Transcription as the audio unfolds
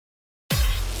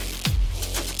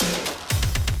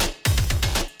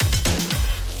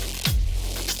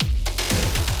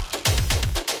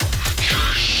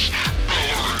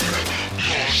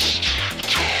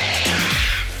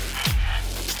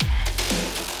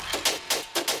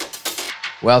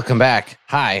Welcome back.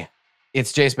 Hi,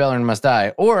 it's Jace Bellerin Must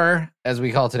Die, or as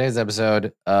we call today's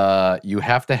episode, you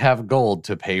have to have gold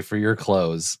to pay for your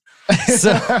clothes.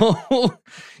 So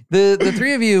the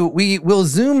three of you, we'll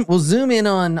zoom in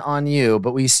on you,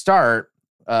 but we start.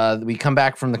 We come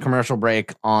back from the commercial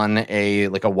break on a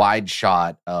wide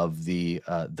shot of the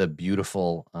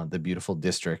beautiful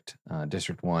district,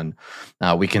 District 1.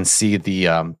 We can see the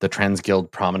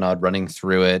Transguild Promenade running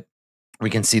through it. We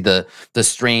can see the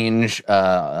strange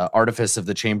artifice of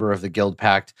the Chamber of the Guild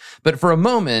Pact. But for a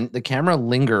moment, the camera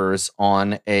lingers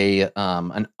on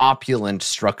an opulent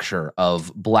structure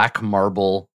of black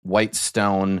marble, white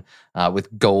stone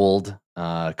with gold,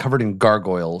 covered in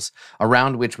gargoyles,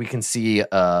 around which we can see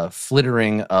a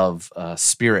flittering of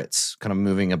spirits kind of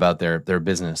moving about their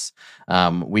business.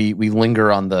 We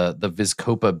linger on the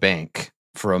Vizcopa Bank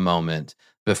for a moment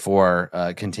before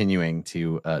continuing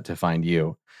to find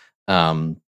you.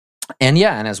 And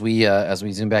as we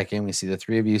zoom back in, we see the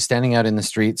three of you standing out in the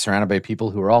street, surrounded by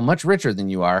people who are all much richer than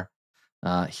you are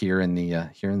here in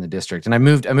the district. And I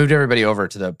moved everybody over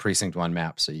to the Precinct 1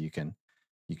 map so you can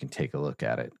take a look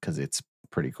at it because it's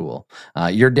pretty cool.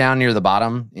 You're down near the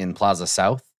bottom in Plaza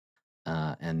South,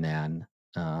 and then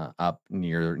up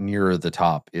nearer the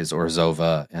top is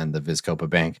Orzova and the Vizcopa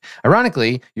Bank.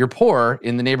 Ironically, you're poor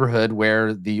in the neighborhood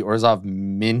where the Orzov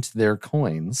mint their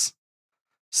coins.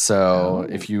 So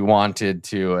if you wanted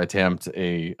to attempt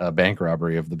a bank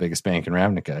robbery of the biggest bank in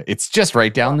Ravnica, it's just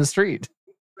right down the street.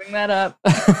 Bring that up.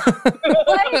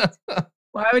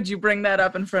 Why would you bring that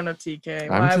up in front of TK?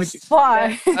 Why would you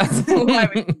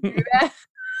do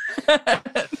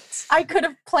that? I could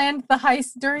have planned the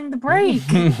heist during the break.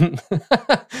 Cool.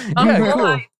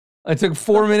 I took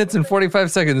 4 minutes and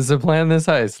 45 seconds to plan this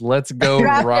heist. Let's go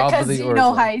rob the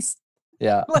Orzov. Heist.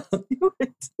 Yeah. Let's do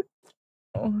it.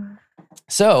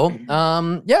 So,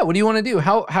 what do you want to do?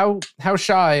 How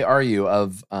shy are you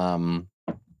of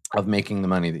making the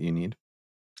money that you need?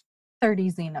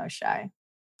 30 Xeno shy.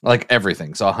 Like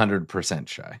everything, so 100%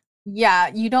 shy.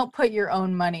 Yeah, you don't put your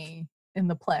own money in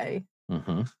the play.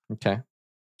 Mm-hmm. Okay.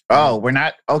 Oh, we're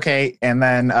not okay. And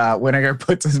then Winnegar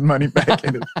puts his money back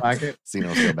in his pocket.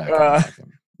 Xeno's go back.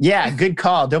 Yeah, good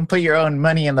call. Don't put your own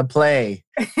money in the play.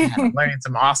 Man, I'm learning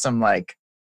some awesome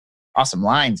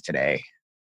lines today.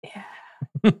 Yeah.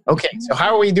 Okay, so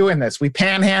how are we doing this? We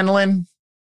panhandling?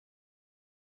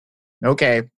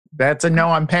 Okay, that's a no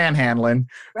on panhandling.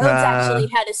 Rhodes actually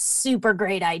had a super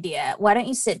great idea. Why don't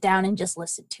you sit down and just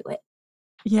listen to it?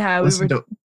 Yeah,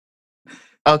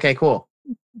 Okay, cool.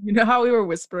 You know how we were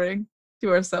whispering to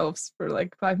ourselves for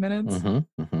like 5 minutes?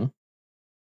 Mm-hmm.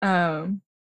 Mm-hmm.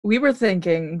 We were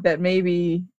thinking that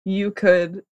maybe you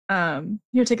could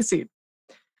here, take a seat.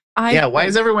 Why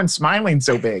is everyone smiling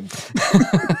so big?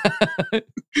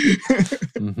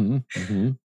 Mm-hmm.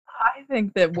 Mm-hmm. I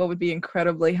think that what would be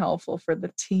incredibly helpful for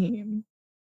the team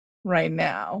right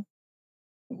now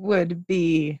would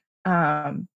be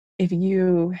if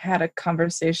you had a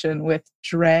conversation with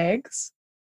Drags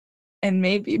and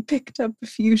maybe picked up a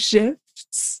few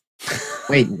shifts.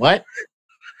 Wait, what?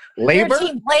 Labor? You're a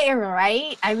team player,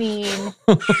 right? I mean...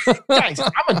 Guys,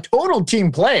 I'm a total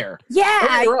team player.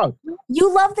 Yeah,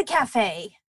 you love the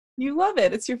cafe. You love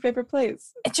it. It's your favorite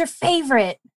place. It's your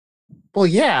favorite. Well,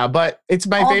 yeah, but it's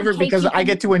my favorite because I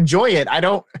get to enjoy it.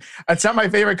 It's not my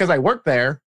favorite because I work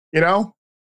there, you know?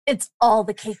 It's all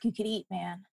the cake you could eat,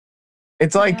 man.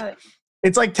 It's like... Yeah.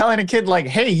 It's like telling a kid, like,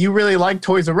 hey, you really like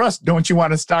Toys R Us. Don't you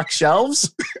want to stock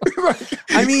shelves?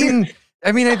 I mean,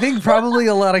 I think probably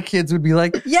a lot of kids would be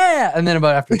like, yeah. And then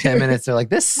about after 10 minutes, they're like,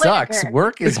 this sucks.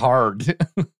 Work is hard.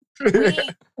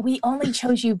 we only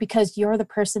chose you because you're the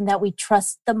person that we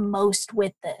trust the most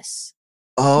with this.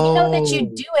 Oh. We know that you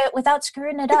do it without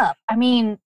screwing it up. I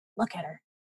mean, look at her.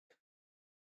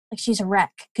 Like, she's a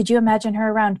wreck. Could you imagine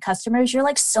her around customers? You're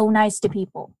like so nice to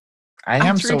people. I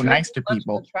am so nice to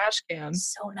people. Trash can.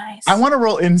 So nice. I want to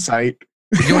roll insight.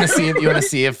 You want to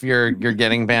see if you're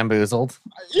getting bamboozled?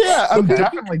 Yeah, I'm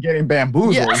definitely getting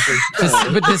bamboozled. Yeah.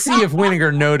 But to see if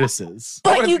Winnegar notices.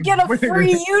 But you get a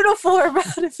free uniform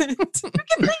out of it. You get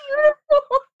the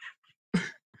uniform.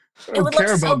 It would look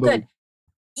so good.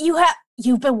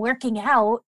 You've been working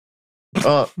out.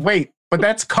 Wait, but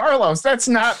that's Carlos. That's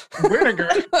not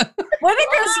Winnegar.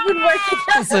 Winnegar's been working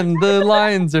out. Listen, the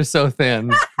lines are so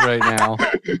thin right now.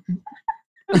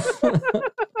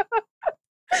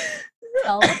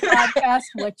 Tell the podcast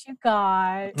what you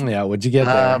got. Yeah, what'd you get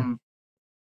there?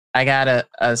 I got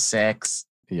a 6.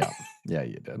 Yeah,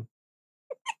 you did.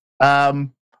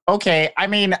 Okay, I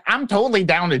mean, I'm totally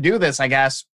down to do this, I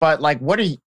guess. But like, what are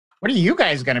you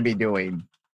guys gonna be doing?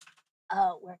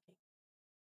 Working.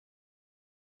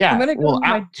 Yeah, I'm gonna go to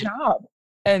my job.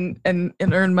 and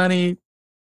earn money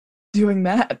doing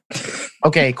that.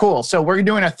 Okay, cool. So we're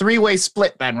doing a 3-way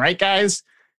split then, right, guys?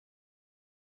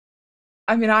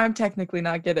 I mean, I'm technically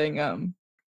not getting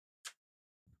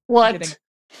What?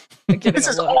 getting This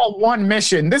a is look. all one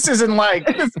mission. This isn't like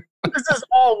this is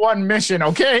all one mission,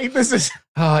 okay? This is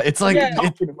It's like Yeah.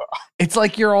 it's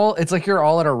like you're all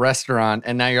at a restaurant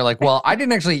and now you're like, well, I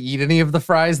didn't actually eat any of the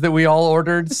fries that we all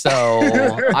ordered, so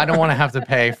I don't want to have to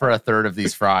pay for a third of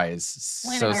these fries.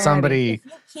 So Winner. somebody If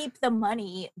you keep the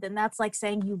money, then that's like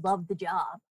saying you love the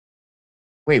job.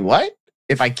 Wait, what?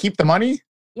 If I keep the money?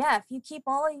 Yeah, if you keep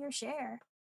all of your share.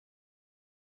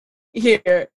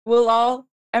 Here,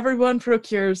 everyone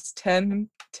procures 10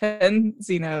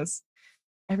 Xenos.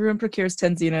 Everyone procures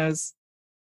 10 Xenos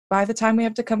by the time we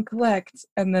have to come collect,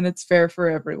 and then it's fair for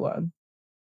everyone.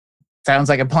 Sounds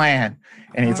like a plan.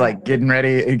 And he's like getting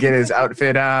ready to get his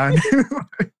outfit on.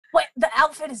 Wait, the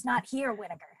outfit is not here,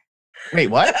 Winnegar. Wait,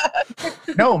 what?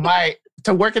 No,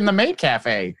 to work in the maid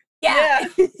cafe. Yeah.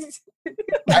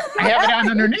 I have it on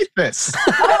underneath this.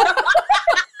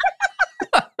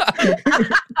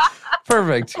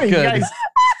 perfect. Hey, Good. guys,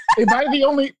 am I the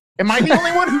only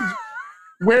one who's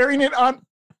wearing it on?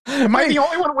 Am I the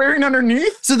only one wearing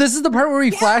underneath? So this is the part where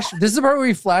we flash. This is the part where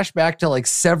we flash back to like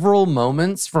several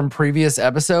moments from previous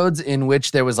episodes in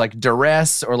which there was like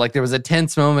duress or like there was a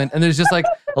tense moment, and there's just like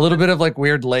a little bit of like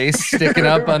weird lace sticking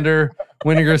up under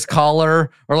Winnegar's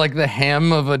collar, or like the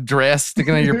hem of a dress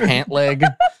sticking out your pant leg.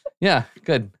 Yeah,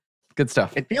 good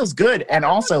stuff. It feels good, and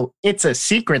also it's a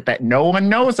secret that no one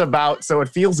knows about, so it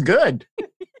feels good.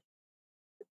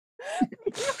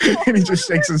 And he just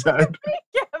shakes his head.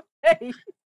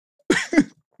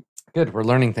 Good. We're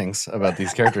learning things about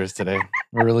these characters today.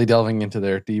 We're really delving into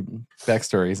their deep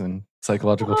backstories and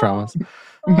psychological traumas.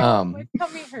 My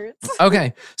tummy hurts.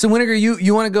 Okay, so Winnegar,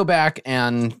 you want to go back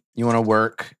and you want to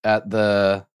work at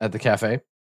the cafe?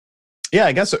 Yeah,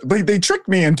 I guess so. They tricked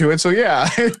me into it, so yeah.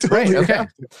 I totally Right. Okay.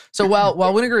 have to. So while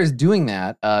Winnegar is doing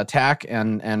that, Tack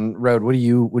and Rhode, what do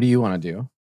you want to do?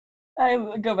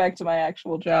 I go back to my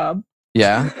actual job.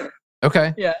 Yeah.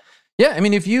 Okay. Yeah. Yeah, I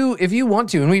mean, if you want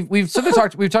to, and we've sort of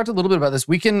talked a little bit about this.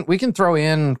 We can throw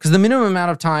in, because the minimum amount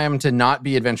of time to not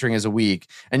be adventuring is a week,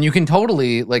 and you can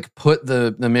totally like put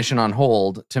the mission on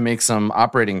hold to make some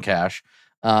operating cash.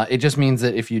 It just means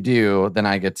that if you do, then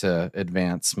I get to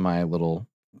advance my little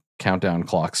countdown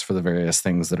clocks for the various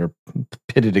things that are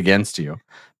pitted against you.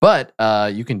 But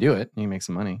you can do it. You can make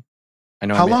some money. I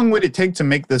know. How long would it take to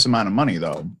make this amount of money,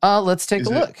 though? Let's take a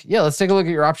look. Yeah, let's take a look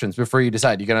at your options before you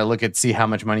decide. You got to look at see how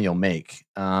much money you'll make.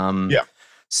 Yeah.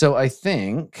 So I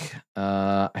think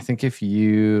if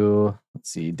you let's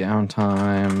see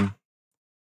downtime.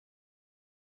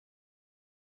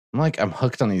 I'm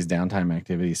hooked on these downtime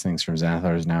activities things from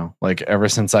Xanathar's now. Like ever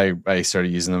since I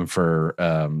started using them for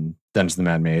Dungeons the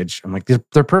Mad Mage, I'm like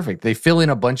they're perfect. They fill in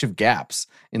a bunch of gaps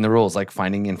in the rules, like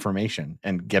finding information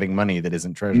and getting money that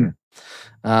isn't treasure.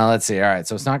 Let's see. All right,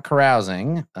 so it's not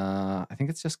carousing. I think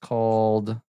it's just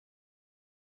called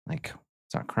it's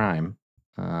not crime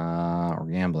or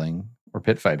gambling or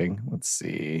pit fighting. Let's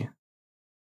see.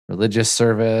 Religious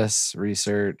service,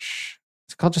 research.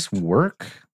 It's called just work.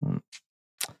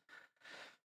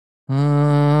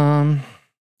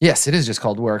 Yes, it is just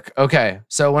called work. Okay,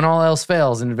 so when all else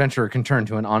fails, an adventurer can turn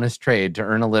to an honest trade to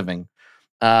earn a living.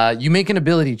 You make an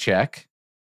ability check,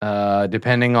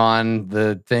 depending on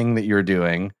the thing that you're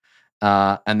doing,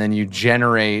 and then you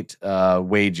generate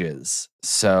wages.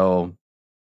 So,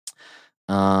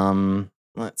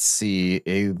 let's see,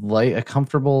 a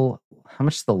comfortable. How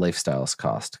much does the lifestyles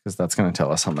cost? Because that's going to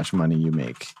tell us how much money you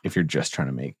make if you're just trying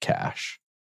to make cash.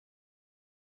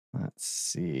 Let's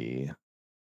see.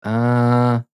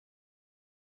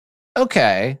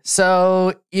 Okay.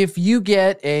 So if you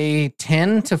get a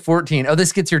 10 to 14,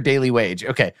 this gets your daily wage.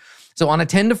 Okay. So on a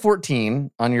 10 to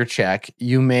 14 on your check,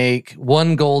 you make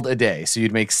 1 gold a day. So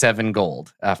you'd make 7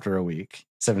 gold after a week,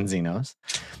 7 Xenos.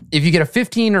 If you get a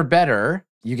 15 or better,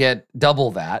 you get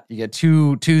double that. You get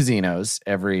two Xenos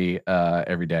every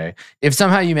day. If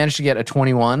somehow you manage to get a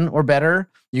 21 or better,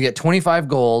 you get 25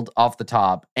 gold off the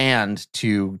top and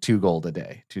two gold a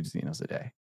day, 2 Xenos a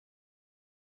day.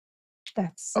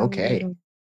 That's so okay weird.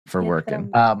 For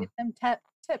working. Get them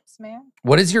tips, man.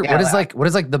 What is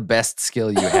the best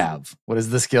skill you have? What is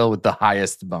the skill with the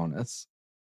highest bonus?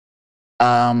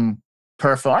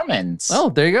 Performance. Oh,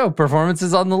 there you go. Performance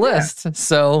is on the list.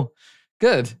 So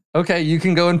good. Okay, you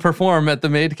can go and perform at the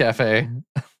maid cafe.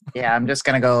 Yeah, I'm just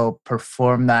gonna go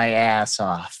perform thy ass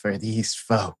off for these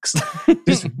folks.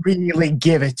 Just really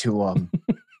give it to them.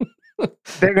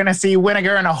 They're gonna see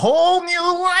Winnegar in a whole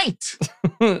new light.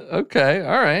 Okay,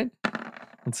 all right.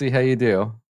 Let's see how you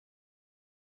do.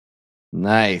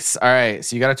 Nice. All right.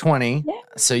 So you got a 20. Yeah.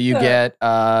 So you get 2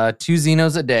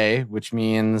 Xenos a day, which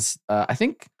means I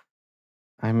think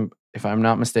if I'm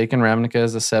not mistaken, Ravnica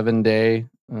is a 7-day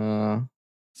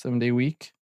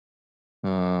week.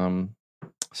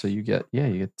 So you get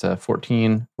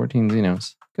 14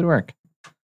 Xenos. Good work.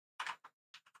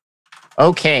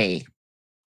 Okay.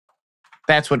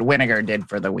 That's what Winnegar did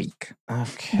for the week.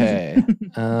 Okay.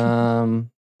 I'm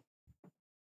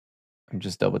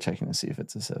just double checking to see if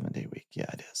it's a 7-day week. Yeah,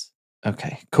 it is.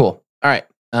 Okay, cool. All right.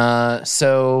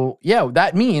 So yeah,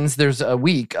 that means there's a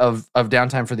week of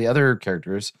downtime for the other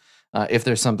characters. If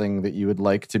there's something that you would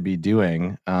like to be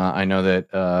doing, I know that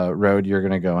Rhode, you're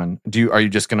gonna go and are you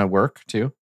just gonna work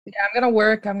too? Yeah, I'm gonna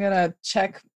work. I'm gonna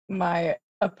check my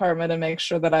apartment and make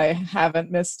sure that I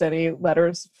haven't missed any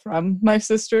letters from my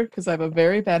sister because I have a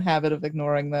very bad habit of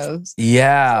ignoring those.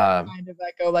 Yeah. So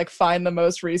I go find the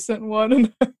most recent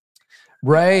one.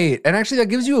 Right. And actually that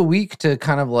gives you a week to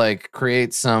kind of like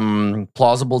create some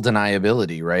plausible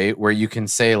deniability, right? Where you can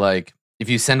say like, if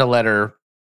you send a letter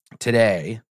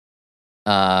today,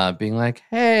 being like,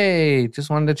 hey, just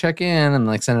wanted to check in, and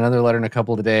like send another letter in a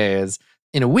couple of days.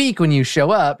 In a week when you show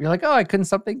up, you're like, oh, I couldn't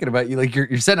stop thinking about you. Like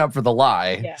you're setting up for the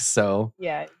lie. Yeah. So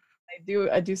yeah,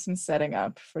 I do some setting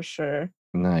up for sure.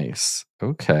 Nice.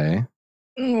 Okay.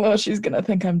 Well, she's gonna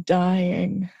think I'm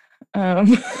dying.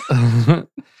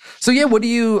 So yeah, what do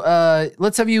you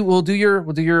we'll do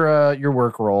your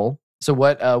work role. So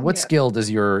what skill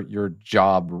does your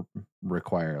job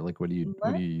require? Like what do you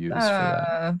use for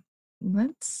that?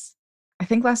 I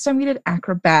think last time we did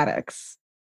acrobatics.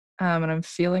 And I'm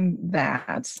feeling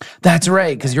that. That's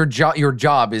right, because your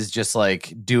job is just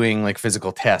like doing like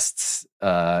physical tests.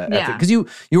 Because you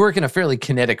work in a fairly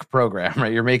kinetic program,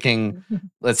 right? You're making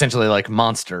essentially like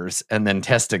monsters and then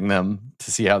testing them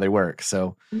to see how they work.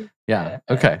 So yeah.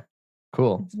 Okay.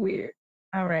 Cool. It's weird.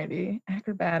 Alrighty.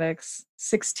 Acrobatics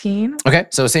 16. Okay,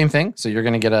 so same thing. So you're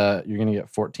gonna get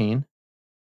 14.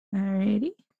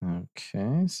 Alrighty.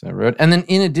 Okay, so Rhode. And then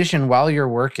in addition, while you're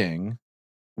working,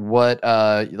 what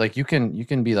like you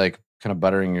can be like kind of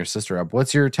buttering your sister up.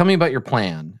 Tell me about your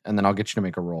plan, and then I'll get you to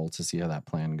make a roll to see how that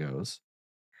plan goes.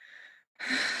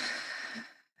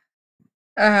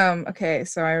 Okay,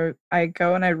 so I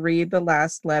go and I read the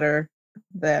last letter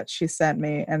that she sent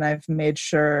me, and I've made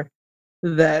sure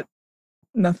that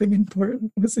nothing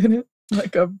important was in it,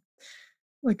 like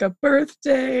a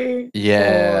birthday.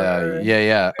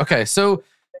 Yeah. Okay, so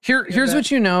here's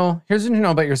what you know. Here's what you know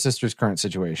about your sister's current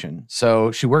situation.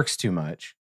 So she works too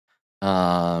much.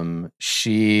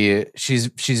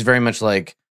 She's very much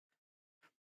like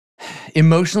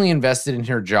emotionally invested in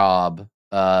her job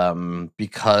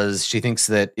because she thinks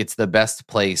that it's the best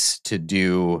place to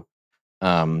do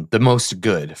the most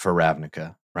good for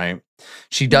Ravnica, right?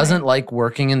 She doesn't like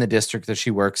working in the district that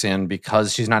she works in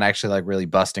because she's not actually like really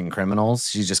busting criminals.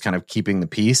 She's just kind of keeping the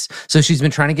peace. So she's been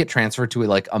trying to get transferred to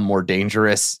like a more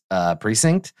dangerous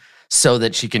precinct so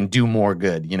that she can do more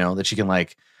good, that she can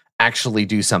like actually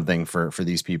do something for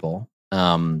these people.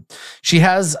 She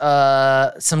has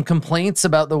some complaints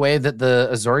about the way that the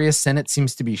Azorius Senate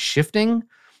seems to be shifting.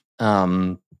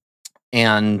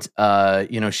 And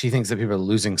she thinks that people are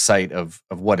losing sight of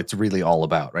what it's really all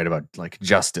about, right? About like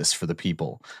justice for the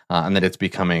people, and that it's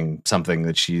becoming something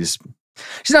that she's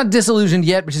not disillusioned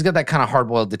yet, but she's got that kind of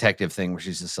hard-boiled detective thing where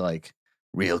she's just like,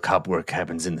 real cop work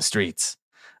happens in the streets.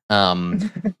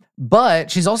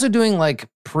 But she's also doing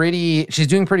pretty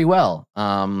well.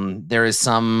 There is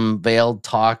some veiled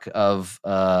talk of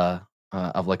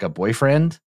like a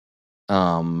boyfriend.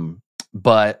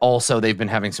 But also they've been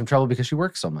having some trouble because she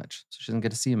works so much. So she doesn't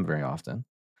get to see him very often.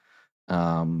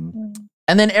 And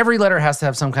then every letter has to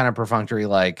have some kind of perfunctory,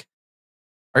 like,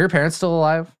 are your parents still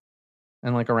alive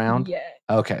and like around? Yeah.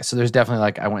 Okay. So there's definitely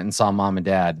like, I went and saw mom and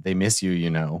dad. They miss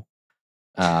you,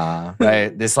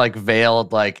 right? This like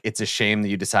veiled, like, it's a shame that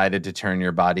you decided to turn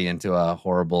your body into a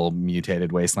horrible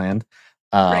mutated wasteland.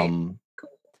 Right. Cool.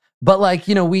 But like,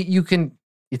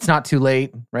 it's not too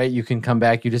late, right? You can come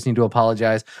back. You just need to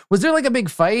apologize. Was there like a big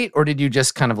fight, or did you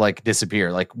just kind of like disappear?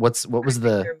 Like, what was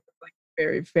the like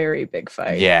very, very big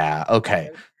fight? Yeah. Okay.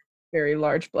 Very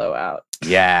large blowout.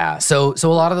 Yeah. So a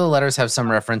lot of the letters have some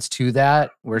reference to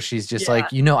that, where she's just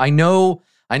like, I know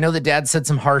that dad said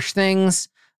some harsh things.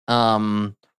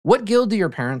 What guild do your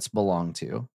parents belong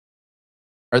to?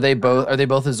 Are they both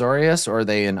Azorius, or are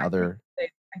they in other?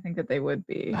 I think that they would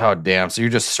be. Oh, damn. So you're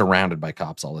just surrounded by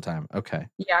cops all the time. Okay.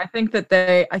 Yeah, I think that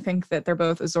they're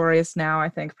both Azorius now. I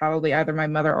think probably either my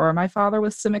mother or my father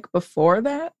was Simic before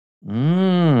that.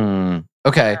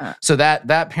 Okay. So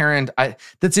that parent,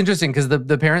 that's interesting because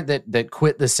the parent that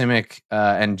quit the Simic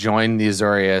and joined the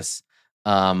Azorius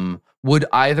would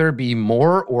either be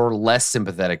more or less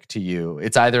sympathetic to you.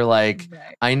 It's either like,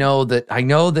 Right. I know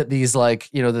that these like,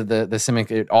 the Simic,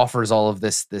 it offers all of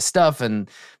this stuff,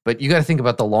 but you got to think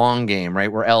about the long game,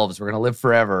 right? We're elves, we're gonna live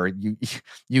forever.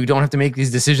 You don't have to make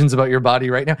these decisions about your body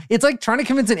right now. It's like trying to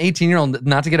convince an 18-year-old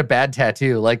not to get a bad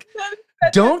tattoo. Like,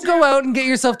 don't go out and get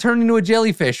yourself turned into a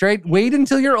jellyfish, right? Wait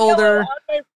until you're older.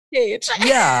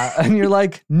 Yeah, and you're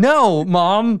like, no,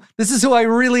 Mom, this is who I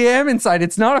really am inside.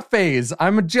 It's not a phase.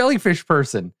 I'm a jellyfish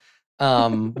person,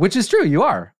 which is true. You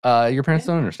are. Your parents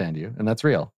don't understand you, and that's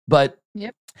real. But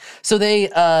Yep. So they,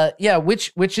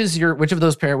 which of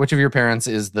your parents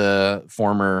is the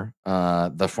former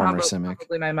Simic?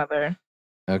 Probably my mother.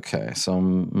 Okay, so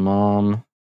Mom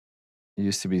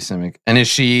used to be Simic, and is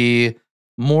she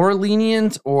more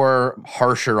lenient or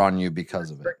harsher on you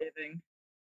because of it? Forgiving.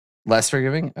 Less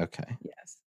forgiving? Okay.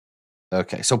 Yes.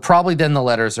 Okay. So probably then the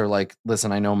letters are like,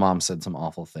 listen, I know Mom said some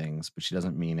awful things, but she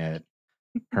doesn't mean it.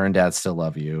 Her and Dad still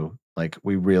love you. Like,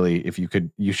 we really, if you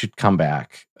could, you should come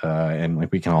back, and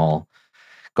like we can all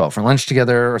go out for lunch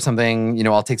together or something.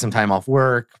 I'll take some time off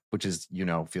work, which is,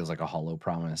 feels like a hollow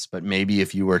promise. But maybe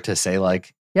if you were to say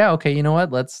like, yeah, okay, you know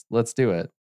what? Let's do it.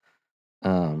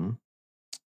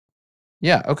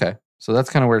 Yeah, okay. So that's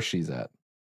kind of where she's at.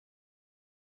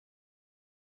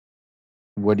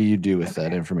 What do you do with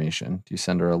that information? Do you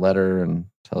send her a letter and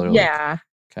tell her? Yeah.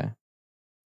 Okay.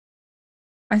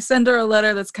 I send her a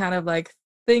letter that's kind of like,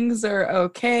 things are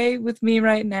okay with me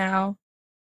right now.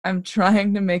 I'm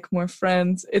trying to make more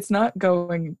friends. It's not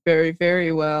going very,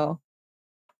 very well.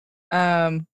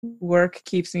 Work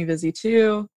keeps me busy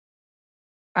too.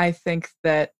 I think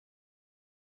that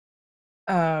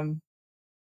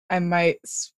I might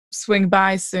swing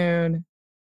by soon.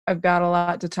 I've got a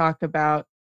lot to talk about.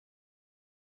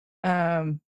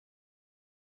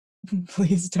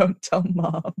 Please don't tell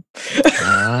Mom.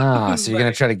 So you're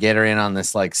gonna try to get her in on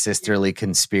this like sisterly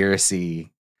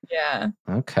conspiracy. Yeah.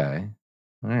 Okay.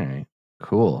 All right.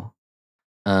 Cool.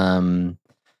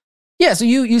 Yeah, so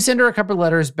you send her a couple of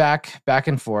letters back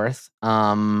and forth.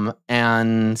 And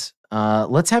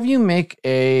let's have you make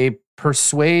a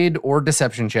persuade or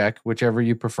deception check, whichever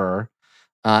you prefer.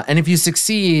 And if you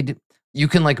succeed, you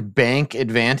can like bank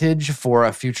advantage for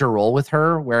a future roll with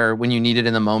her, where when you need it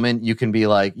in the moment, you can be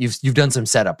like, you've done some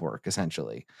setup work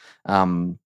essentially.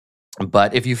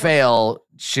 But if you fail,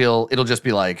 it'll just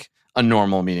be like a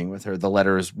normal meeting with her. The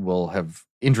letters will have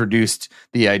introduced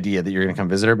the idea that you're going to come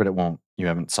visit her, but you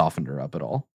haven't softened her up at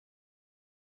all.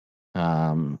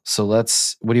 So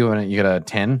what do you want? You got a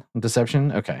 10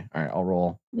 deception? Okay. All right. I'll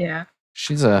roll. Yeah.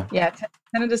 She's a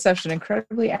 10 of deception,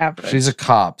 incredibly average. She's a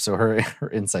cop, so her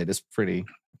insight is pretty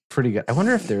good. I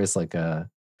wonder if there is like a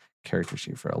character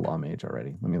sheet for a law mage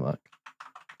already. Let me look.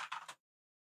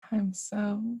 I'm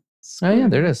so Oh yeah,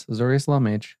 there it is. Azorius law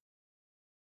mage.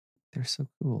 They're so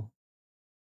cool.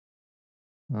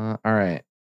 All right.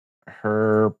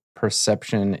 Her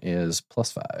perception is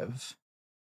 +5.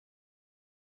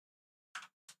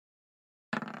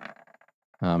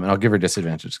 And I'll give her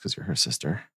disadvantage because you're her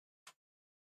sister.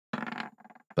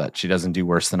 But she doesn't do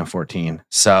worse than a 14.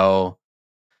 So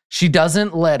she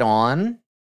doesn't let on.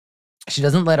 She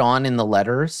doesn't let on in the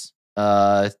letters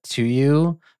to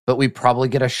you, but we probably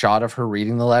get a shot of her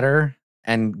reading the letter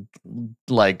and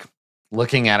like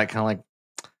looking at it kind of like,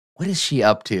 what is she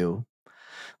up to?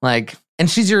 Like, and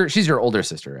she's your older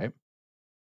sister, right?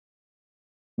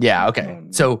 Yeah, okay.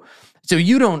 So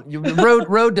you don't,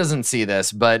 Rhode doesn't see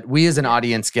this, but we as an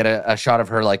audience get a shot of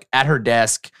her like at her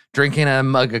desk drinking a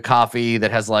mug of coffee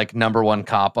that has like #1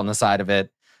 cop on the side of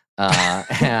it.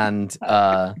 And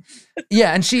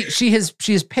she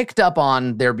has picked up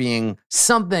on there being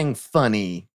something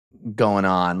funny going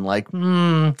on. Like,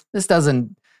 this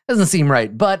doesn't seem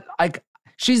right. But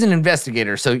she's an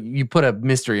investigator, so you put a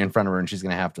mystery in front of her and she's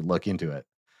gonna have to look into it.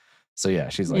 So yeah,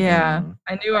 she's like, I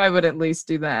knew I would at least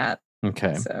do that.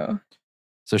 Okay.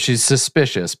 So she's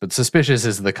suspicious, but suspicious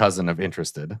is the cousin of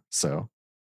interested. So,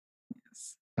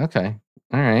 yes. Okay.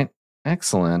 All right.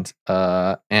 Excellent.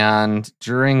 And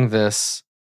during this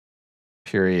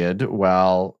period,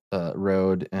 while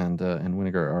Rhode and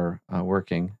Winnegar are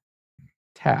working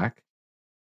TAC,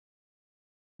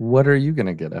 what are you going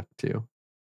to get up to?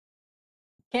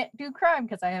 Can't do crime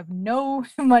because I have no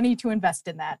money to invest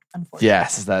in that, unfortunately.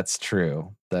 Yes, that's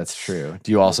true. That's true.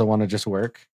 Do you also want to just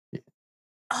work?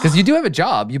 Because you do have a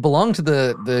job. You belong to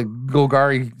the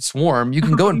Golgari swarm. You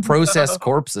can go and process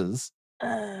corpses.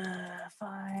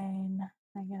 Fine.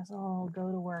 I guess I'll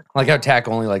go to work. Like how TAC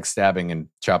only likes stabbing and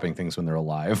chopping things when they're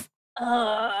alive.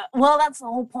 Well, that's the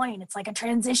whole point. It's like a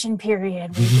transition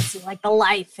period where you can see like the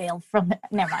life failed from it.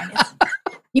 Never mind.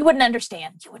 You wouldn't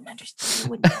understand. You wouldn't understand. You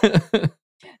wouldn't.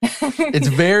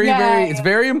 It's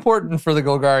very important for the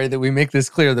Golgari that we make this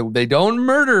clear that they don't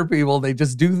murder people. They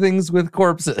just do things with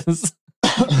corpses.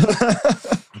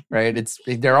 Right?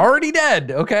 They're already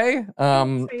dead. Okay.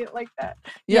 Say it like that.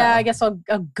 Yeah. I guess I'll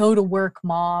go to work,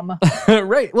 Mom.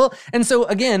 Right. Well, and so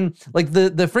again, like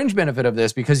the fringe benefit of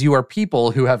this, because you are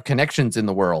people who have connections in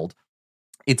the world,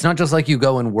 it's not just like you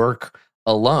go and work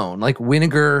alone. Like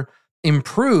Winnegar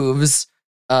improves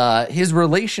his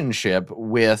relationship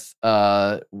with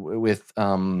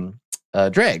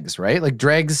Dregs, right? Like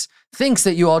Dregs thinks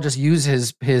that you all just use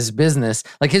his business.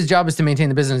 Like his job is to maintain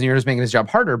the business, and you're just making his job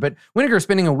harder. But Winnegar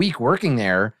spending a week working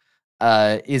there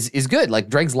is good. Like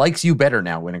Dregs likes you better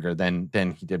now, Winnegar,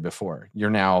 than he did before. You're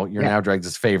now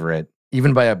Dregs' favorite,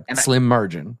 even by a slim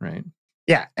margin, right?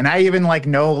 Yeah, and I even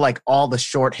know all the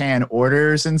shorthand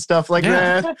orders and stuff like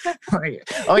that.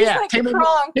 Oh yeah, like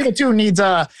table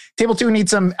two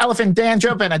needs some elephant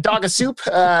dandruff and a dog of soup.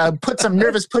 Put some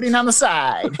nervous pudding on the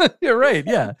side. You're right.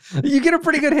 Yeah, you get a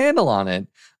pretty good handle on it.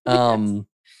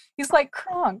 He's like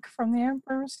Kronk from the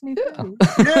Emperor's New Groove.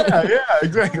 Yeah,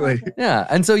 exactly. Yeah,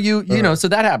 and so you know, so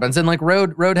that happens, and like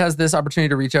Rhode has this opportunity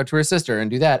to reach out to her sister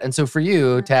and do that, and so for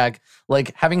you, Tag,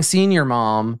 like having seen your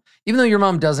mom, even though your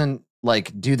mom doesn't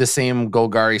do the same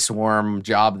Golgari swarm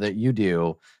job that you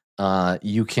do,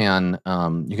 you can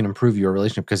improve your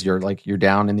relationship because you're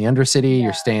down in the Undercity,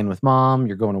 you're staying with mom,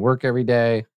 you're going to work every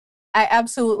day. I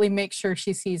absolutely make sure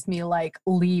she sees me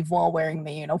leave while wearing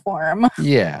the uniform.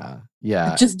 Yeah.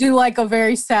 Just do a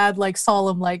very sad,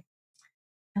 solemn,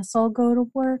 guess I'll go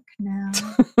to work now.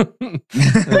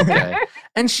 Okay.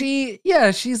 And she's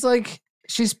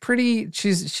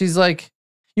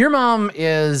your mom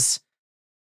is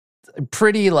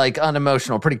pretty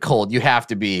unemotional, pretty cold. You have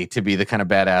to be the kind of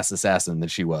badass assassin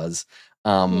that she was.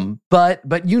 But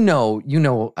you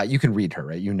can read her,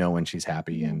 right? You know when she's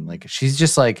happy, and she's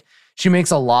just she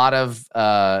makes a lot of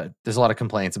there's a lot of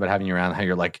complaints about having you around, how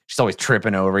you're she's always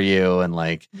tripping over you, and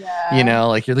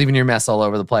you're leaving your mess all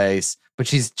over the place, but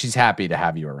she's happy to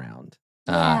have you around.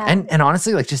 And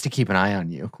honestly, just to keep an eye on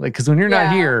you, because when you're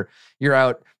not here, you're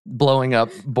out blowing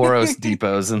up Boros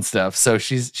depots and stuff. So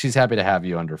she's happy to have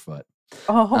you underfoot.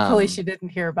 Oh, hopefully she didn't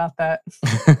hear about that.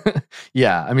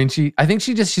 Yeah, I mean, I think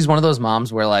she's one of those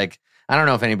moms where I don't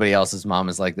know if anybody else's mom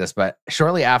is like this, but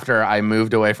shortly after I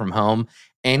moved away from home,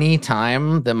 any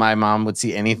time that my mom would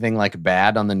see anything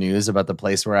bad on the news about the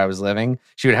place where I was living,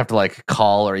 she would have to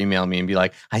call or email me and be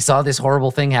like, I saw this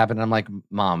horrible thing happen. And I'm like,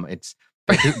 Mom, this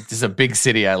is a big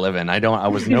city I live in. I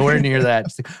was nowhere near that.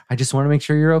 I just want to make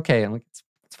sure you're okay. I'm like,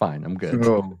 it's fine. I'm good.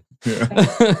 Oh,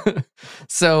 yeah.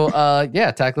 So,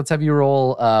 Tack, let's have you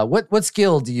roll. What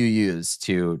skill do you use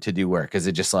to do work? Is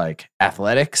it just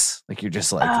athletics? You're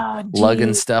just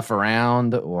lugging stuff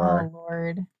around, or? Oh,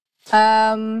 Lord.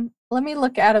 Let me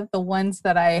look out of the ones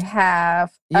that I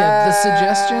have. Yeah,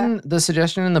 the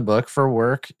suggestion in the book for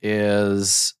work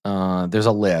is there's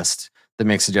a list that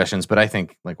makes suggestions, but I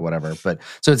think whatever. But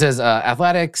so it says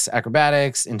athletics,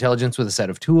 acrobatics, intelligence with a set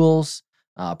of tools,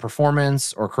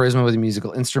 performance, or charisma with a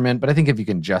musical instrument. But I think if you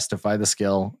can justify the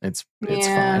skill, it's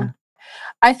fine.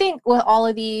 I think with all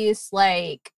of these,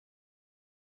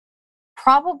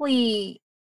 probably,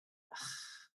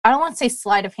 I don't want to say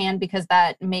sleight of hand because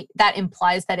that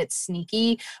implies that it's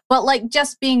sneaky, but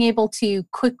just being able to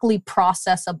quickly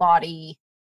process a body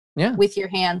with your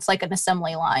hands, like an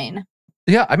assembly line.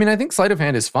 Yeah, I mean, I think sleight of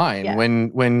hand is fine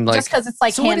when just because it's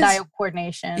so hand-eye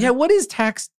coordination. Yeah, what is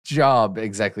Tack's job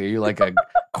exactly? Are you a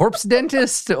corpse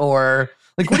dentist, or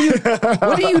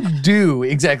what do you do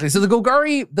exactly? So the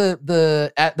Golgari,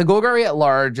 the Golgari at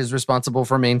large is responsible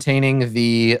for maintaining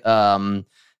the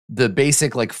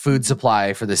basic food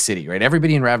supply for the city, right?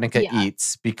 Everybody in Ravnica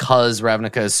eats because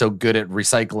Ravnica is so good at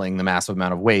recycling the massive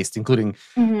amount of waste, including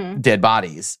dead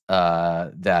bodies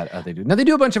that they do. Now they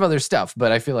do a bunch of other stuff,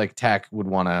 but I feel like Tack would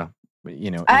want to,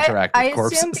 interact with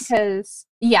corpses.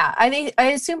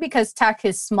 I assume because Tack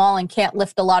is small and can't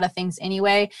lift a lot of things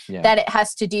anyway, that it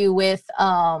has to do with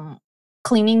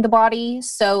cleaning the body.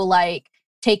 So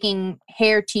taking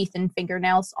hair, teeth, and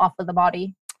fingernails off of the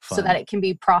body. Fun. So that it can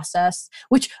be processed,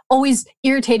 which always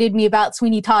irritated me about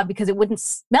Sweeney Todd because it wouldn't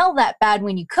smell that bad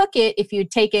when you cook it if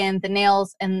you'd taken the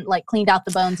nails and cleaned out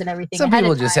the bones and everything. Some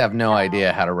people just have no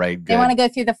idea how to write good. They want to go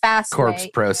through the fast corpse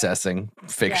processing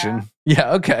fiction.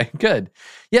 Yeah. Okay. Good.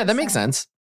 Yeah, that makes sense.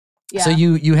 Yeah. So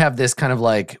you have this kind of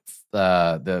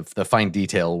the fine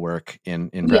detail work in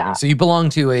Ravnica. So you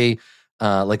belong to a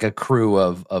crew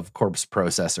of corpse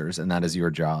processors, and that is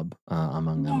your job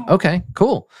among them. Okay,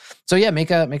 cool. So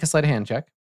make a sleight of hand check.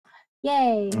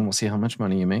 Yay. And we'll see how much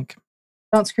money you make.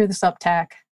 Don't screw this up,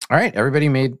 Tack. All right, everybody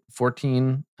made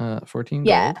 14 gold.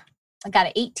 Yeah. I got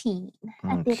an 18.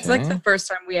 Okay. It's like the first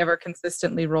time we ever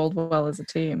consistently rolled well as a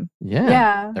team.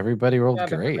 Yeah. Everybody rolled Job,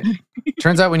 great. everybody.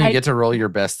 Turns out when you get to roll your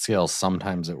best skill,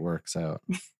 sometimes it works out.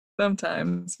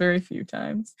 Sometimes, very few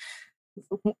times.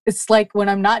 It's like when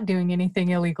I'm not doing anything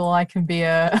illegal, I can be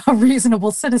a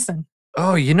reasonable citizen.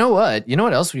 Oh, you know what? You know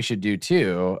what else we should do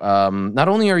too? Not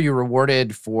only are you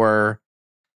rewarded for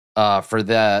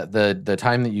the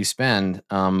time that you spend,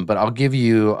 but I'll give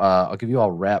you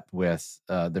all rep with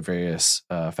the various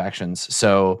factions.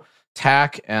 So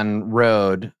Tack and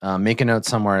Rhode, make a note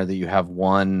somewhere that you have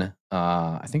one.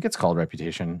 I think it's called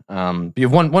reputation. You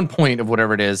have one point of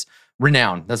whatever it is.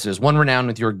 Renown. That's just one renown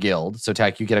with your guild. So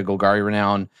Tack, you get a Golgari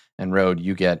renown, and Rhode,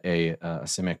 you get a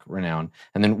Simic renown.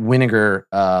 And then Winnegar,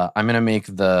 I'm gonna make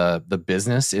the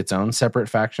business its own separate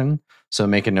faction. So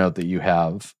make a note that you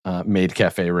have Maid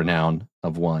Cafe renown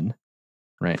of 1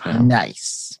 right now.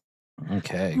 Nice.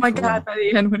 Okay. Oh my cool. God! By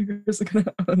the end, Winnegar's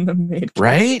gonna own the maid.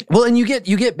 Right? Well, and you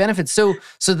get benefits. So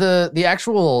the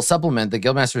actual supplement, the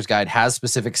Guildmaster's Guide, has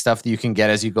specific stuff that you can get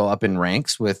as you go up in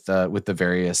ranks with the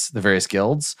various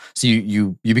guilds. So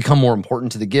you become more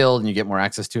important to the guild and you get more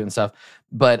access to it and stuff.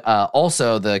 But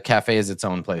also the cafe is its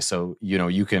own place, so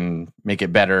you can make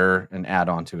it better and add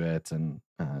on to it and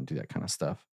do that kind of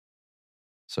stuff.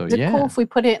 So Is it cool if we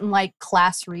put it in like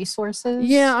class resources?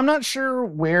 Yeah, I'm not sure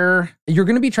where you're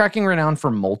going to be tracking renown for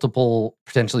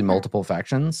potentially multiple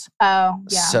factions. Oh,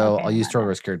 yeah. So okay, I'll use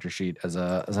Torgo's character sheet as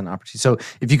an opportunity. So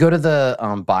if you go to the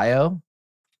bio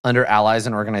under allies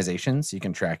and organizations, you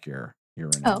can track your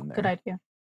renown. Oh, there. good idea.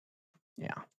 Yeah,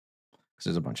 because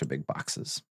there's a bunch of big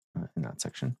boxes in that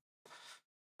section.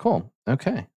 Cool.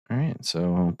 Okay. All right.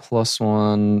 So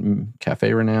 +1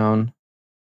 cafe renown.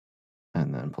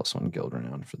 And then +1 guild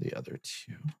renown for the other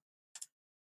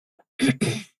 2.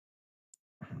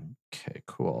 Okay,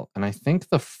 cool. And I think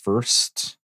the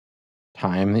first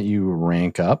time that you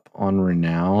rank up on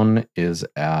renown is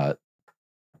at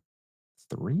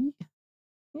 3,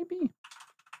 maybe.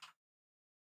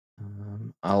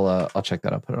 I'll check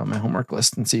that. I'll put it on my homework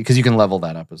list and see, because you can level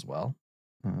that up as well.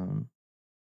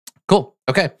 Cool.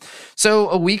 Okay, so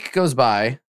a week goes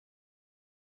by.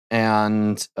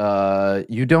 And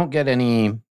you don't get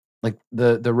any, like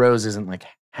the Rose isn't like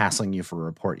hassling you for a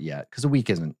report yet, because a week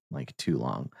isn't like too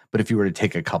long. But if you were to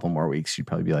take a couple more weeks, you'd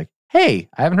probably be like, "Hey,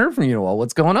 I haven't heard from you in a while.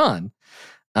 What's going on?"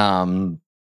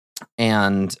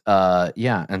 And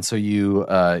so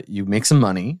you make some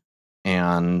money,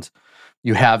 and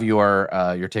you have your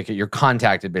ticket. You're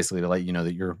contacted basically to let you know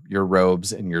that your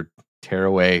robes and your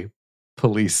tearaway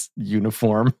police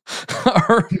uniform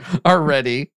are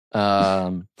ready.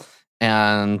 And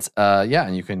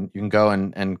you can go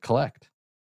and collect.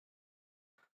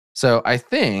 So I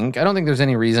don't think there's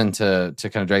any reason to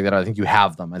kind of drag that out. I think you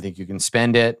have them. I think you can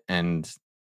spend it and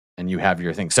you have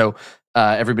your thing. So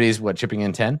everybody's chipping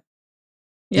in 10?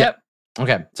 Yep. Yeah.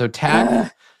 Okay. So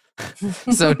Tack.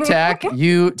 So Tack,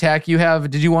 you have,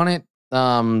 did you want it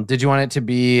to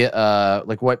be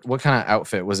like what kind of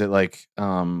outfit? Was it like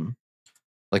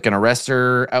an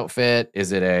arrestor outfit?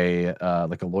 Is it a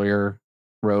like a lawyer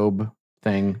robe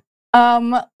thing?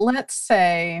 Let's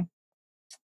say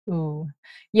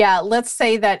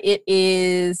that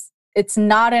it's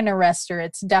not an arrestor.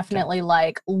 It's definitely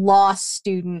like law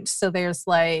student. So there's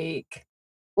like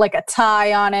a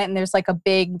tie on it, and there's like a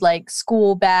big like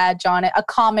school badge on it, a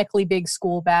comically big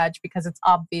school badge, because it's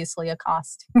obviously a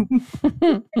costume.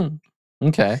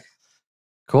 Okay.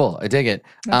 Cool. I dig it.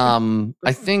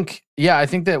 I think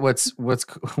that what's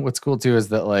cool too is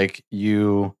that like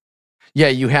you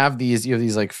have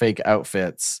these like fake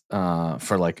outfits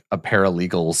for like a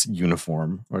paralegal's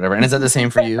uniform or whatever. And is that the same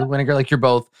for you, Winnegar? Like you're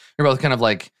both kind of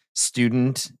like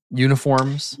student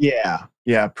uniforms? Yeah,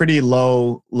 pretty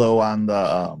low on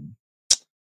the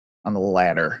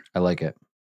ladder. I like it.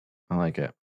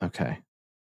 Okay.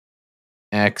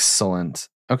 Excellent.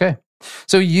 Okay.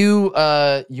 So you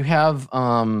have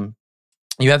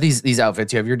these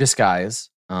outfits, you have your disguise.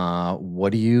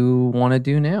 What do you want to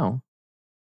do now?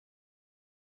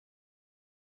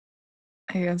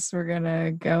 I guess we're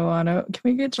gonna go on. Can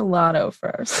we get gelato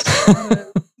first?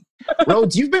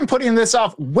 Rhodes, you've been putting this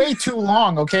off way too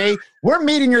long, okay? We're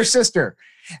meeting your sister.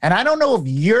 And I don't know if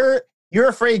you're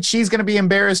afraid she's going to be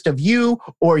embarrassed of you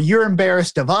or you're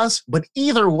embarrassed of us, but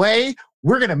either way,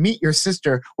 we're going to meet your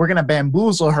sister. We're going to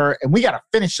bamboozle her, and we got to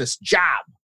finish this job.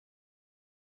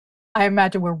 I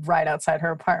imagine we're right outside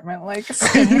her apartment, like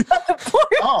standing on the porch.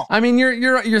 Oh, I mean,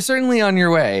 you're certainly on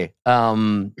your way.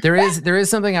 There is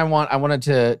something I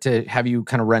wanted to have you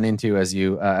kind of run into as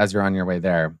you're on your way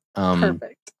there.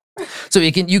 Perfect. So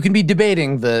you can be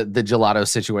debating the gelato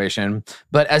situation,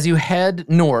 but as you head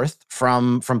north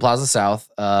from Plaza South,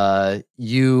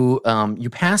 you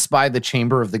pass by the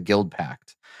Chamber of the Guild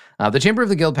Pact. The Chamber of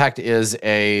the Guild Pact is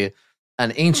an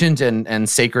ancient and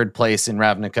sacred place in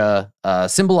Ravnica,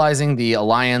 symbolizing the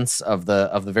alliance of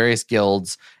the various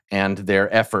guilds and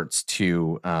their efforts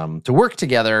to work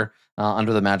together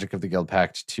under the magic of the Guild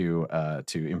Pact to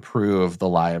improve the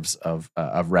lives of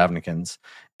Ravnicans.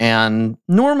 And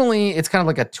normally it's kind of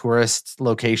like a tourist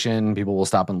location. People will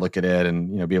stop and look at it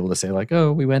and be able to say like,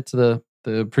 oh, we went to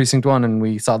the precinct 1 and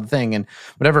we saw the thing and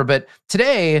whatever. But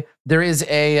today there is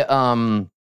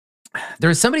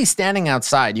there's somebody standing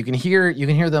outside. You can hear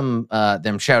them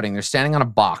shouting. They're standing on a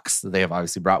box that they have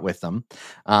obviously brought with them.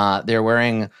 They're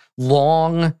wearing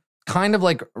long, kind of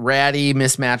like ratty,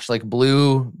 mismatched, like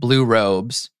blue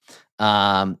robes.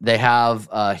 They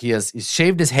have he's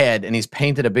shaved his head and he's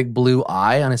painted a big blue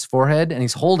eye on his forehead and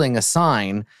he's holding a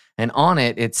sign and on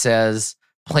it says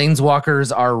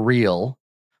Planeswalkers are real.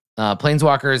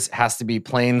 Planeswalkers has to be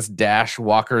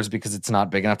planes-walkers because it's not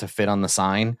big enough to fit on the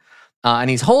sign.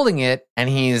 And he's holding it and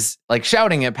he's like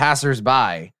shouting at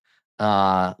passersby,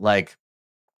 and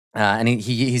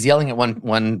he's yelling at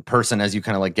one person as you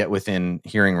kind of like get within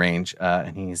hearing range.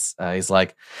 And he's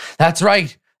like, "That's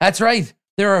right.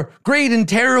 There are great and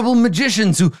terrible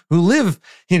magicians who live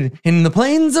in the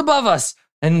planes above us,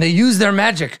 and they use their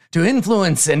magic to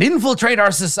influence and infiltrate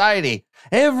our society.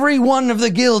 Every one of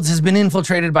the guilds has been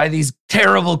infiltrated by these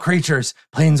terrible creatures,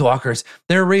 planeswalkers.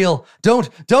 They're real. Don't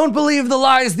believe the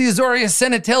lies the Azorius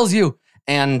Senate tells you."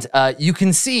 And you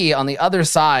can see on the other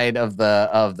side of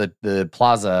the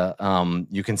plaza,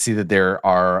 you can see that there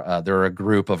are a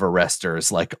group of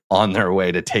arresters like on their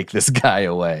way to take this guy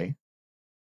away.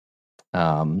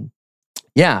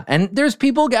 Yeah, and there's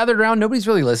people gathered around. Nobody's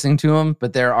really listening to him,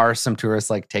 but there are some tourists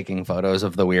like taking photos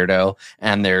of the weirdo,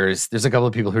 and there's a couple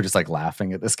of people who are just like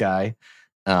laughing at this guy.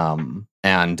 And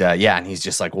he's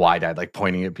just like wide-eyed, like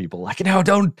pointing at people, like, "No,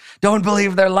 don't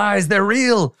believe their lies. They're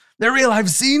real. They're real. I've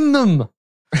seen them."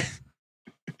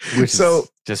 Which is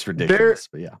just ridiculous.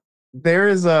 But yeah, there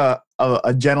is a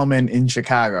gentleman in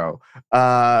Chicago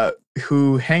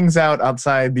who hangs out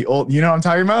outside the old, you know what I'm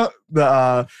talking about?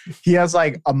 He has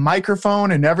like a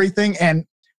microphone and everything. And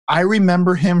I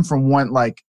remember him from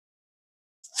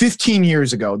 15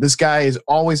 years ago. This guy is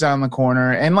always on the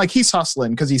corner and like he's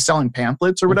hustling because he's selling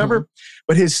pamphlets or whatever.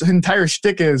 But his entire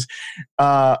shtick is,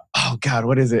 oh God,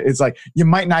 what is it? It's like, you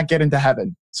might not get into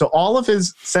heaven. So all of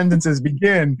his sentences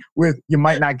begin with, you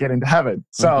might not get into heaven.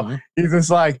 So he's just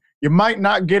like, you might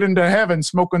not get into heaven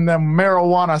smoking them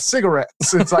marijuana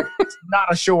cigarettes. It's like, it's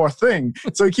not a sure thing.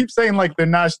 So he keeps saying like, they're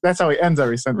not, that's how he ends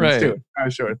every sentence too. It's not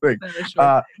a sure thing.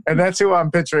 And that's who I'm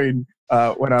picturing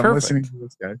when I'm listening to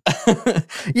this guy.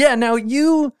 Yeah. Now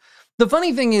the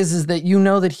funny thing is that you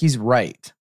know that he's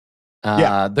right.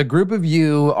 The group of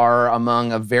you are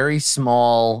among a very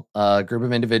small group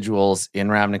of individuals in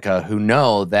Ravnica who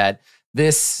know that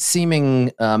this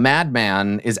seeming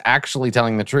madman is actually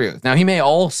telling the truth. Now, he may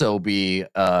also be,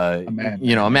 a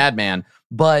madman,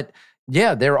 but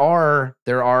yeah, there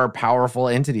are powerful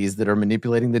entities that are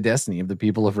manipulating the destiny of the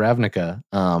people of Ravnica.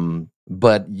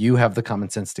 But you have the common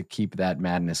sense to keep that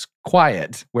madness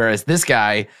quiet. Whereas this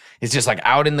guy is just like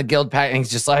out in the guild pack and he's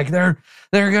just like, they're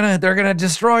gonna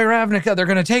destroy Ravnica. They're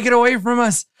gonna take it away from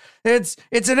us. It's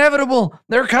inevitable.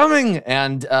 They're coming.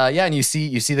 And and you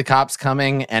see the cops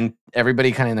coming and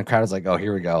everybody kind of in the crowd is like, oh,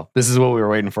 here we go. This is what we were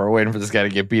waiting for. We're waiting for this guy to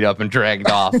get beat up and dragged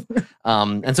off.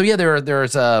 And so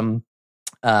there's a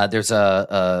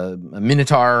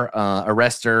Minotaur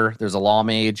arrestor. There's a law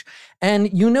mage,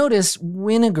 and you notice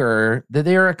Winnegar that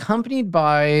they are accompanied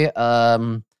by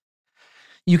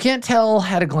you can't tell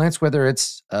at a glance whether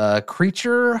it's a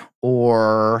creature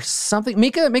or something.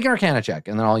 Make an Arcana check,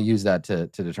 and then I'll use that to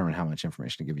determine how much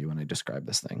information to give you when I describe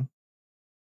this thing.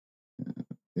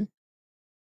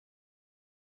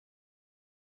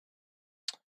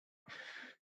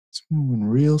 It's moving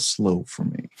real slow for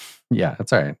me. Yeah,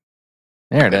 that's all right.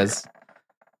 There it is.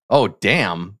 Oh,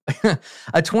 damn.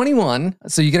 A 21.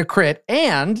 So you get a crit.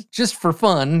 And just for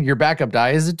fun, your backup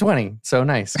die is a 20. So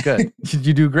nice. Good.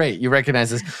 You do great. You recognize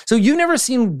this. So you've never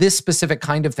seen this specific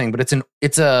kind of thing, but it's an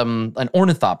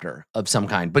ornithopter of some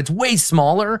kind, but it's way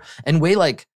smaller and way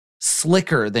like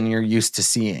slicker than you're used to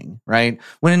seeing, right?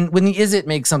 When the Izzet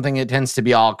makes something, it tends to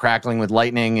be all crackling with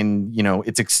lightning and,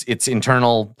 its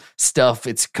internal stuff,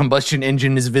 its combustion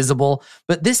engine is visible.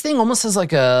 But this thing almost has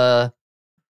like an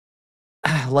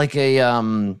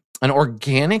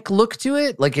organic look to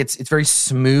it. Like it's very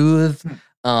smooth.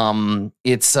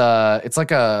 It's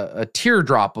like a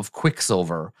teardrop of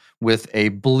quicksilver with a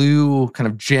blue kind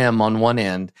of gem on one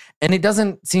end, and it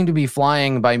doesn't seem to be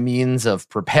flying by means of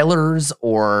propellers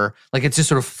or like it's just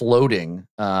sort of floating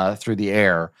through the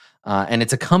air. And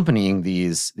it's accompanying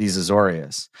these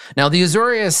Azorius. Now, the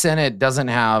Azorius Senate doesn't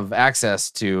have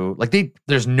access to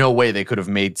there's no way they could have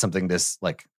made something this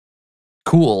like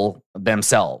cool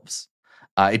themselves.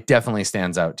 It definitely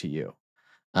stands out to you.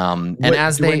 And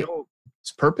as do I know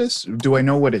its purpose? Do I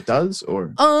know what it does?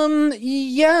 Or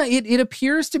yeah, it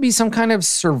appears to be some kind of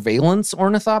surveillance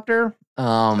ornithopter.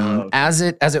 As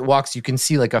it walks, you can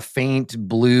see like a faint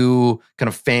blue kind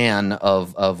of fan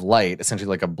of light, essentially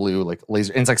like a blue like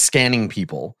laser, and it's like scanning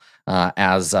people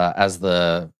as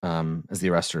the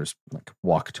arresters like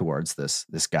walk towards this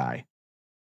guy.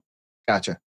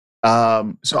 Gotcha.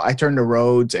 So I turn to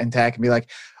Rhodes and Tack and be like,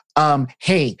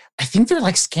 hey, I think they're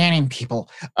like scanning people.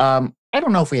 I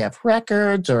don't know if we have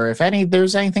records or if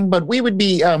there's anything, but we would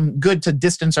be good to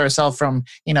distance ourselves from,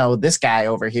 this guy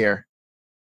over here.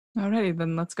 Alrighty,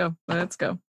 then let's go.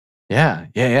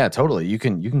 Yeah, totally. You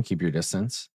can keep your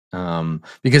distance.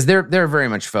 Because they're very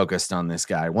much focused on this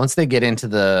guy. Once they get into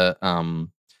the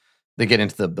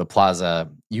the plaza,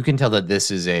 you can tell that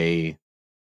this is a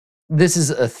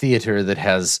theater that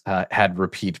has had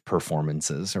repeat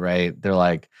performances, right? They're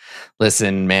like,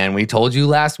 listen, man, we told you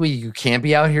last week you can't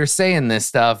be out here saying this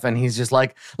stuff. And he's just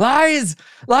like, lies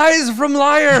from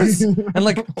liars. And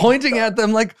like pointing at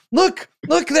them like, look,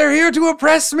 they're here to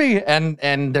oppress me.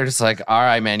 And they're just like, all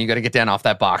right, man, you got to get down off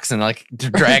that box, and like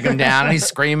drag him down. And he's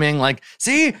screaming like,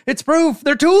 see, it's proof.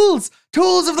 They're tools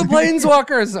of the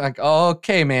planeswalkers. Like,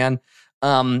 okay, man.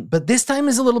 But this time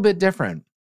is a little bit different.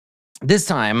 This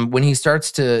time, when he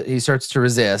starts to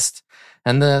resist,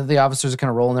 and the officers are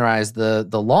kind of rolling their eyes, the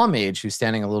law mage who's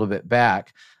standing a little bit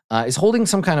back is holding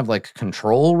some kind of like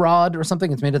control rod or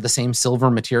something. It's made of the same silver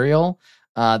material.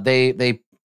 They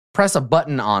press a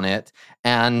button on it,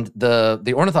 and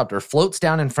the ornithopter floats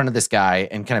down in front of this guy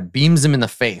and kind of beams him in the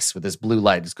face with this blue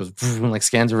light. Just goes and like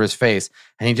scans over his face,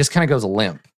 and he just kind of goes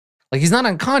limp. Like he's not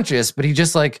unconscious, but he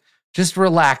just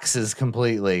relaxes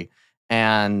completely.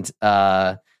 And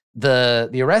the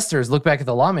arresters look back at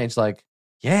the law mage like,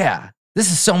 yeah,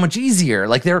 this is so much easier.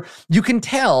 Like you can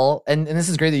tell, and this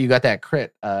is great that you got that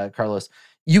crit, Carlos.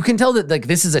 You can tell that like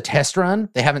this is a test run.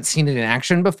 They haven't seen it in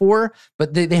action before,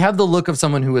 but they have the look of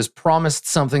someone who has promised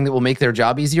something that will make their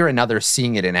job easier, and now they're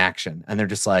seeing it in action, and they're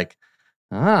just like,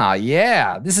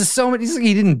 yeah, this is so much.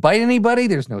 He didn't bite anybody.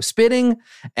 There's no spitting,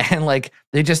 and like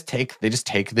they just take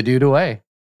the dude away.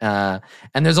 And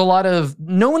there's a lot of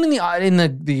no one in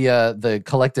the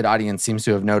collected audience seems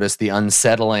to have noticed the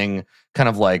unsettling kind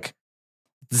of like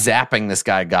zapping this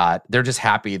guy got. They're just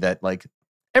happy that like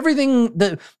everything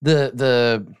the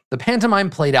pantomime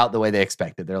played out the way they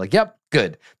expected. They're like, yep,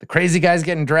 good. The crazy guy's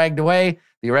getting dragged away.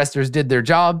 The arresters did their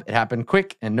job. It happened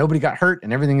quick, and nobody got hurt,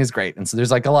 and everything is great. And so there's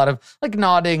like a lot of like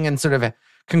nodding and sort of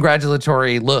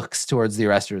congratulatory looks towards the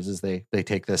arresters as they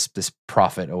take this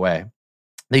profit away.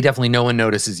 No one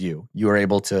notices you. You are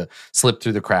able to slip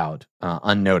through the crowd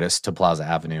unnoticed to Plaza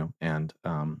Avenue and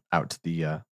out to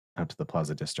the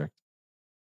Plaza District.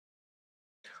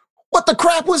 What the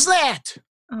crap was that?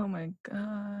 Oh my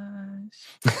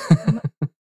gosh.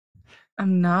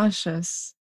 I'm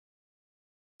nauseous.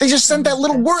 They just sent that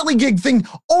little whirligig thing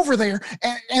over there,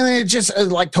 and it just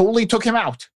like totally took him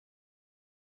out.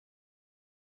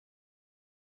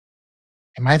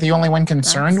 Am I the only one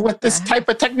concerned with this type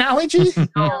of technology?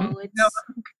 No,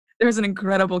 there's an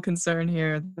incredible concern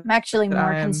here. I'm actually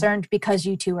more concerned because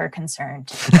you two are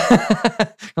concerned.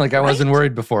 Like I wasn't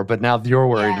worried before, but now you're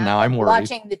worried, and now I'm worried.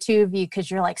 Watching the two of you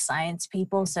because you're like science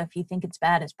people, so if you think it's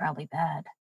bad, it's probably bad.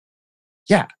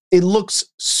 Yeah, it looks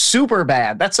super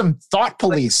bad. That's some thought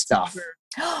police stuff.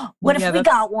 What if we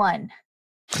got one?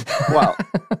 Well,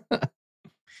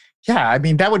 yeah, I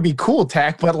mean, that would be cool,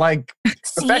 Tack, but like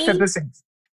the fact that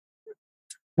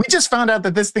we just found out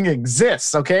that this thing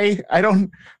exists, okay?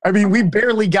 We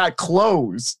barely got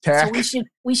clothes, Tack. So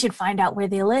we should find out where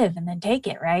they live and then take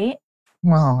it, right?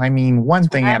 Well, I mean, one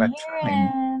thing at a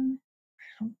time.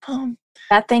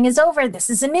 That thing is over. This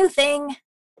is a new thing.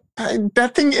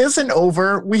 That thing isn't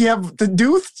over. We have to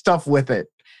do stuff with it.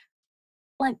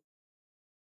 Like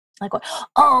what?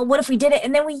 Oh, what if we did it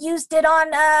and then we used it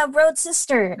on Rhode's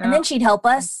sister, and then she'd help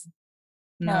us?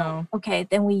 No. Okay,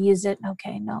 then we use it.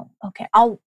 Okay, no. Okay,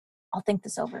 I'll think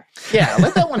this over. Yeah,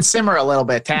 let that one simmer a little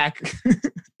bit, Tack.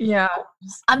 Yeah.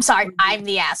 I'm sorry. I'm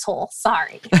the asshole.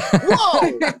 Sorry.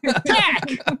 Whoa, Tack.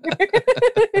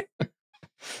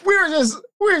 We're just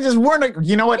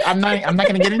you know what? I'm not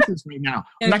going to get into this right now.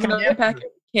 I'm not going to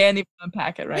can't even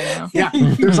unpack it right now. Yeah,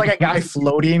 there's like a guy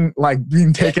floating, like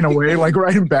being taken away, like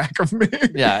right in back of me.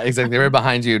 Yeah, exactly. Right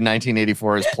behind you,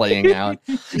 1984 is playing out.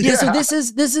 Yeah, so this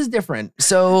is different.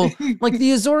 So like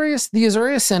the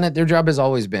Azorius Senate, their job has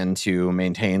always been to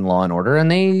maintain law and order,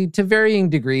 and they to varying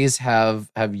degrees have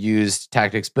used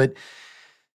tactics, but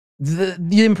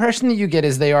the impression that you get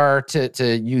is they are,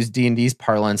 to use D&D's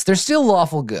parlance, they're still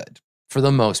lawful good for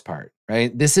the most part,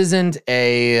 right? This isn't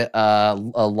a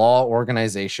law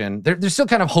organization. They're still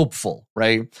kind of hopeful,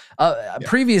 right?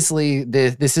 Previously,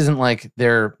 this isn't like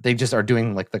they just are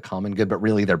doing like the common good, but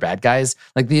really they're bad guys.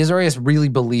 Like the Azorius really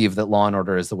believe that law and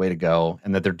order is the way to go,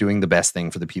 and that they're doing the best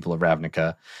thing for the people of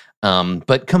Ravnica.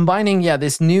 But combining,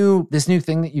 this new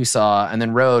thing that you saw, and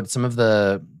then Rhode, some of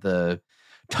the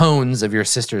tones of your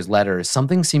sister's letters,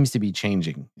 something seems to be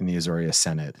changing in the Azorius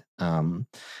Senate.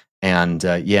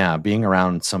 Being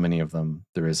around so many of them,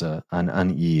 there is an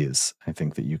unease, I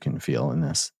think, that you can feel in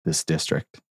this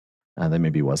district that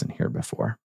maybe wasn't here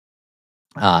before.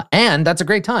 And that's a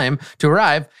great time to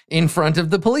arrive in front of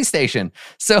the police station.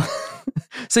 So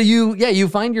you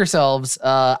find yourselves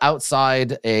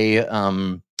outside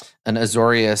an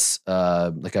Azorius,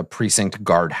 like a precinct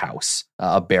guardhouse,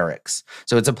 a barracks.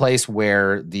 So it's a place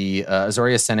where the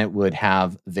Azorius Senate would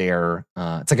have their,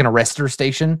 it's like an arrestor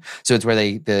station. So it's where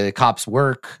the cops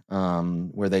work,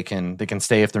 where they can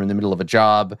stay if they're in the middle of a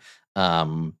job.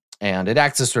 And it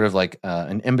acts as sort of like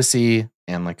an embassy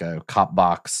and like a cop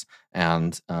box.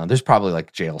 And there's probably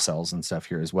like jail cells and stuff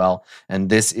here as well. And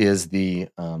this is the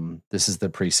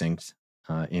precinct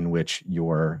in which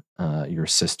your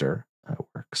sister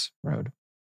works, Rhode.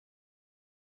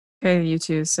 Okay, you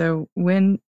two. So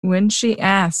when she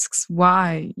asks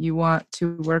why you want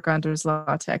to work under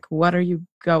Zlatec, what are you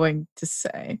going to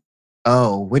say?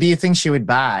 Oh, what do you think she would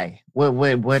buy?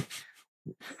 What?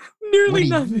 Nearly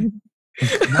nothing.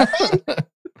 Nothing?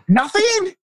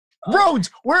 Nothing? Rhodes,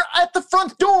 we're at the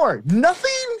front door.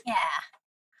 Nothing? Yeah.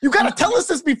 You gotta tell us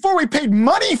this before we paid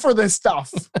money for this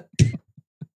stuff.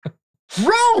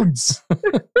 Rhodes!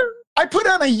 I put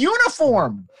on a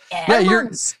uniform. Yeah,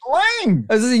 you're slang.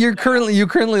 You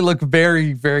currently look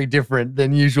very, very different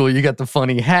than usual. You got the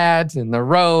funny hat and the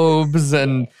robes,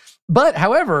 but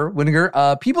however, when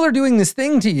people are doing this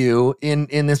thing to you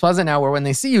in this plaza now, where when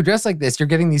they see you dressed like this, you're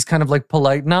getting these kind of like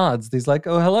polite nods. These like,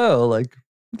 oh hello, like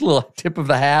little tip of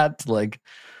the hat, like.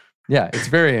 Yeah, it's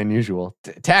very unusual.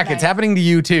 Tack, nice. It's happening to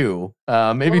you too,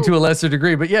 maybe to a lesser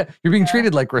degree, but yeah, you're being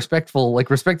treated like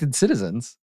respected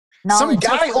citizens. Some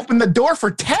guy opened the door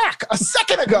for Tack a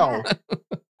second ago.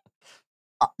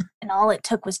 And all it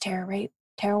took was tear away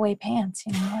pants.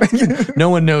 You know? No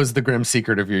one knows the grim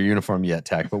secret of your uniform yet,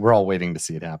 Tack, but we're all waiting to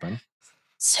see it happen.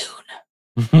 Soon.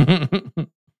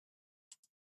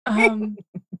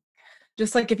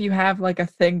 Just like if you have like a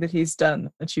thing that he's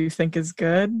done that you think is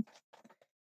good.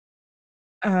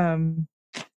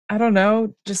 I don't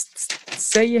know, just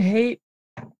say you hate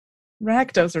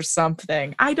Rakdos or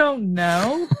something. I don't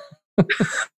know.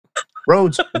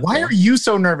 Rhodes, why are you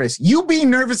so nervous? You being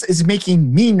nervous is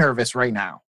making me nervous right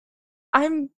now.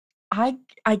 I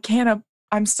can't.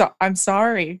 I'm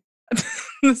sorry.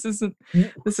 This is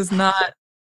not.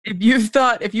 If you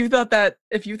thought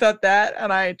that,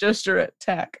 and I gesture at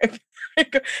Tack.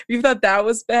 If you thought that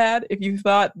was bad, if you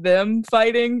thought them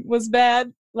fighting was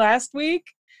bad last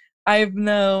week, I have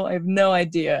no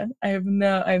idea. I have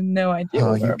no idea.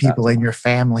 Oh, you people in your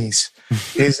families.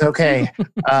 It's okay. You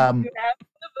have one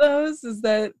of those? Is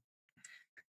that?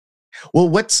 Well,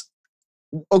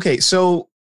 okay? So,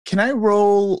 can I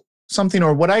roll something,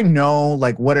 or what I know?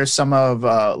 Like, what are some of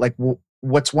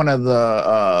what's one of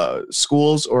the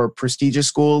schools or prestigious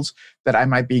schools that I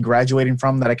might be graduating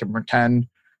from that I can pretend?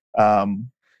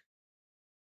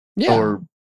 Yeah,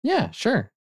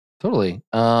 sure. Totally.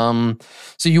 So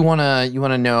you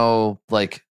wanna know,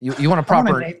 like you want a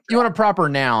proper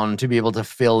noun to be able to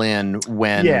fill in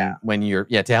when you're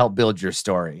to help build your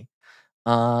story.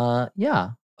 Yeah.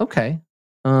 Okay.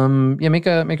 Make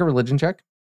a religion check.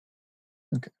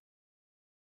 Okay.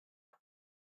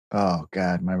 Oh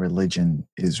God, my religion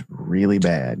is really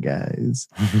bad, guys.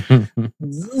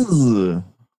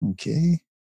 Okay.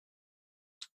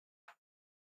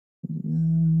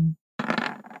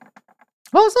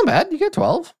 Well, it's not bad. You get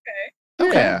 12.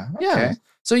 Okay. Yeah. Okay.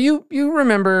 So you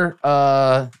remember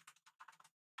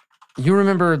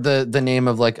the name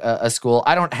of like a school.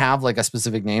 I don't have like a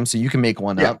specific name, so you can make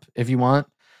one up if you want.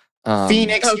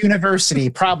 Phoenix University,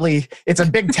 probably. It's a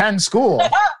Big Ten school.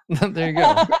 There you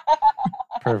go.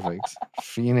 Perfect.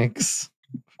 Phoenix.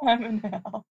 I don't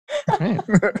know. Right.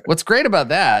 What's great about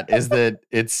that is that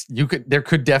there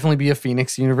could definitely be a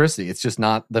Phoenix University. It's just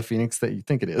not the Phoenix that you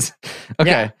think it is. Okay.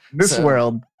 Yeah, this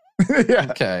world. Yeah.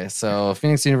 Okay. So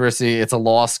Phoenix University, it's a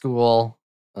law school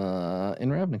in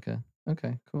Ravnica.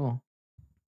 Okay, cool.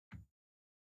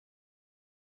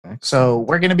 Excellent. So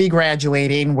we're going to be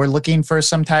graduating. We're looking for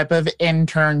some type of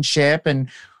internship. And,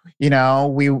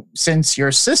 since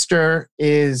your sister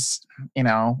is,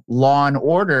 law and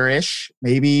order-ish,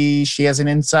 maybe she has an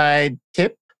inside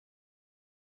tip.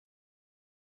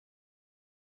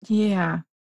 Yeah.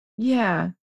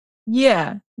 No,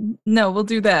 we'll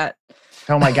do that.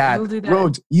 Oh my God. We'll do that.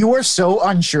 Rhodes, you are so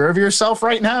unsure of yourself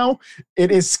right now.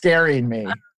 It is scaring me.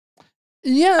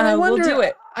 Yeah, I wonder. We'll do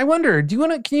it. I wonder.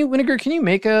 Winnegar? Can you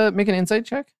make an insight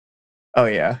check? Oh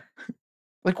yeah.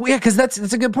 Because that's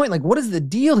a good point. Like, what is the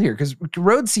deal here? Because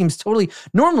Rhode seems totally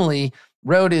normally.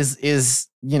 Rhode is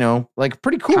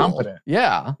pretty cool. Competent.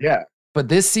 Yeah. Yeah. But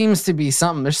this seems to be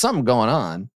something. There's something going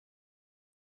on.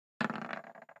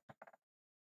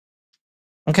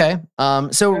 Okay.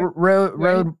 So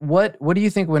Rhode, what do you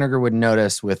think Winnegar would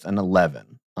notice with an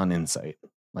 11 on insight?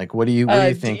 Like, what do you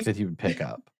think that he would pick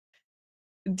up?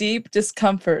 Deep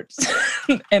discomfort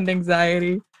and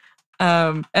anxiety.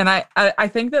 And I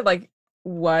think that like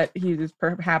what he's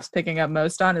perhaps picking up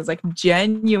most on is like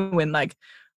genuine like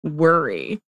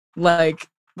worry. Like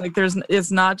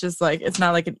it's not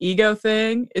like an ego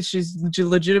thing. It's just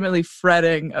legitimately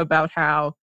fretting about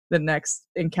how the next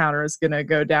encounter is going to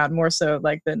go down, more so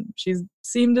like than she's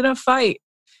seemed in a fight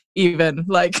even.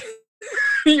 Like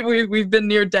we've been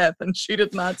near death and she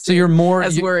did not seem you're more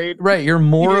as worried. Right, you're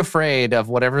more afraid of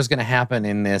whatever's going to happen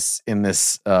in this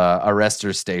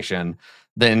arrestor station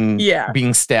than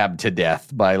being stabbed to death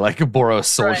by like Boros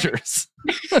soldiers.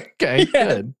 Right. Okay,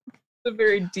 good. It's a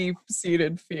very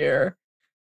deep-seated fear.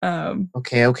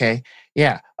 Okay.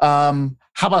 Yeah. How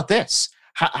about this?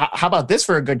 How about this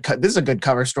for a good this is a good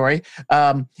cover story.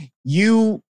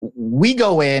 We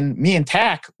go in, me and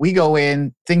Tack, we go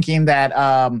in thinking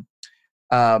that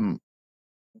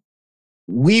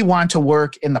we want to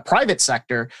work in the private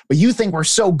sector, but you think we're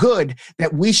so good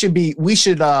that we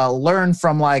should learn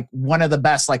from like one of the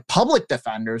best like public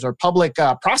defenders or public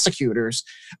prosecutors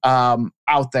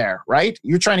out there, right?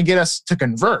 You're trying to get us to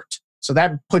convert. So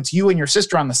that puts you and your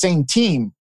sister on the same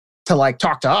team to like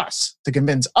talk to us, to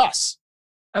convince us.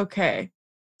 Okay.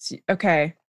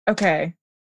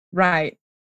 Right.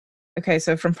 Okay,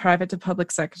 so from private to public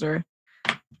sector.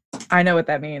 I know what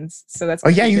that means. So that's. Oh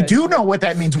yeah, you do know what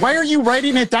that means. Why are you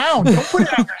writing it down? Don't put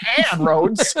it on your hand,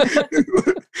 Rhodes.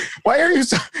 Why are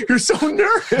you're so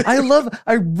nervous?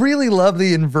 I really love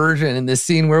the inversion in this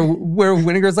scene where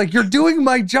Winnegar's like, "You're doing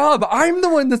my job. I'm the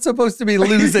one that's supposed to be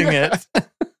losing it."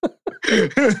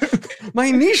 My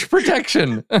niche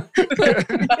protection.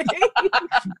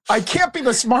 I can't be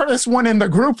the smartest one in the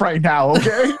group right now,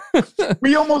 okay?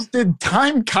 We almost did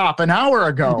time cop an hour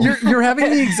ago. You're having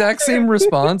the exact same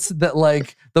response that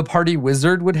like the party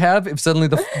wizard would have if suddenly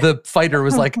the fighter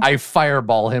was like, I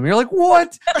fireball him. You're like,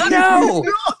 what? No,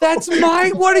 that's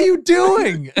mine. What are you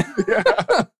doing? Yeah.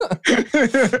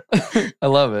 I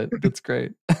love it. That's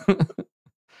great.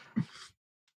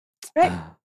 Right.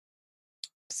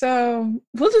 So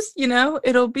we'll just,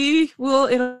 we'll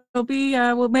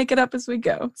make it up as we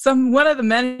go. One of the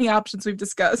many options we've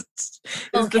discussed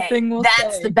is the thing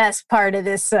that's say. The best part of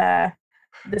this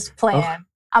plan.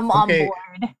 I'm on board.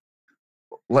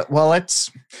 Well,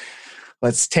 let's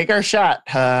take our shot.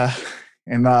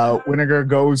 And Winnegar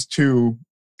goes to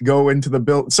go into the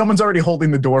building. Someone's already holding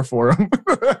the door for him.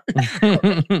 Thank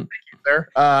you, sir.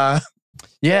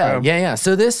 Yeah.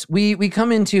 So this we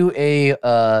come into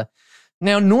a.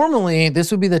 Now, normally,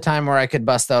 this would be the time where I could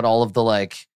bust out all of the,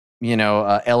 like,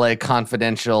 LA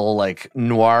Confidential, like,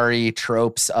 noir-y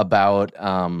tropes about,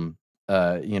 the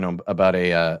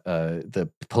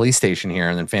police station here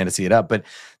and then fantasy it up. But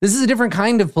this is a different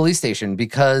kind of police station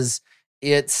because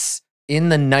it's in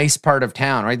the nice part of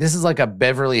town, right? This is like a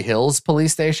Beverly Hills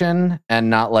police station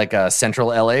and not like a central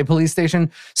LA police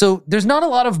station. So there's not a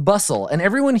lot of bustle. And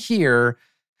everyone here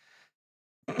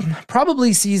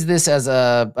probably sees this as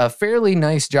a fairly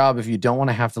nice job if you don't want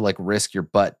to have to like risk your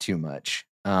butt too much.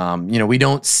 We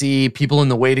don't see people in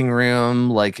the waiting room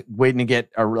like waiting to get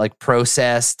like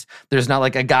processed. There's not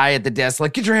like a guy at the desk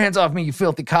like, get your hands off me, you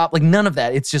filthy cop. Like none of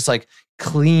that. It's just like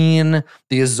clean.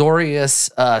 The Azorius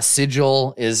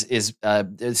sigil is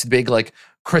it's big like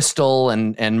crystal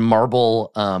and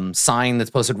marble sign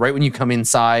that's posted right when you come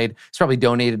inside. It's probably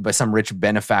donated by some rich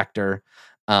benefactor.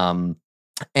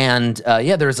 And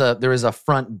there is a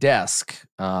front desk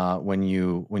when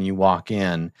you walk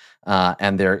in,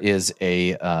 and there is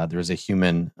a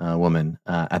human woman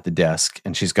at the desk,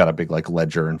 and she's got a big like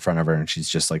ledger in front of her, and she's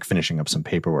just like finishing up some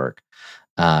paperwork.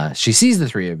 She sees the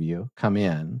three of you come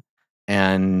in,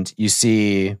 and you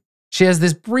see she has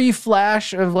this brief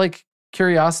flash of like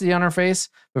curiosity on her face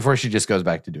before she just goes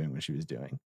back to doing what she was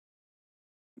doing.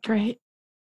 Great.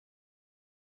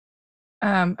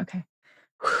 Okay.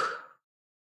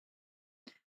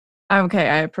 Okay,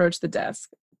 I approach the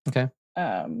desk. Okay.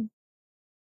 And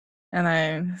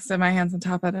I set my hands on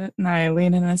top of it, and I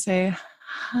lean in and I say,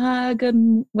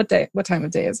 what time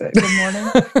of day is it? Good morning.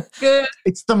 Good.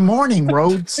 It's the morning,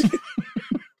 Rhodes.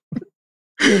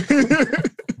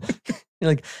 You're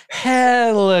like,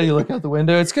 hello. You look out the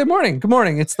window. It's good morning. Good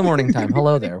morning. It's the morning time.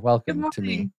 Hello there. Welcome to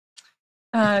me.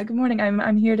 Good morning.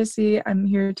 I'm here to see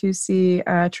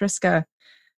Triska.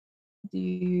 Do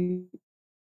you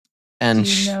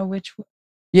know which one?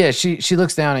 Yeah, she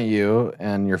looks down at you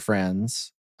and your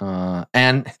friends.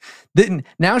 And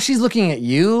now she's looking at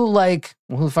you like,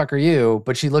 well, who the fuck are you?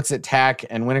 But she looks at Tack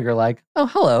and Winnegar like, oh,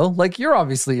 hello. Like, you're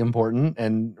obviously important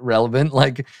and relevant.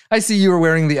 Like, I see you are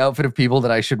wearing the outfit of people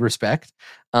that I should respect.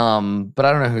 But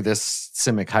I don't know who this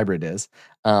Simic hybrid is.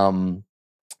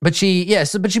 But she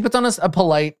puts on a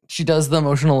polite, she does the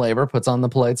emotional labor, puts on the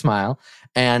polite smile.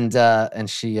 And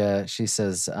she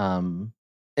says,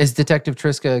 is Detective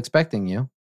Triska expecting you?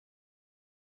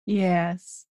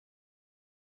 Yes.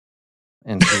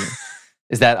 And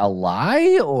is that a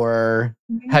lie, or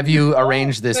have you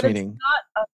arranged this meeting?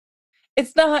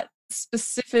 It's not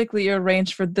specifically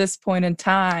arranged for this point in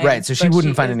time. Right, so she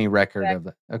wouldn't find any record of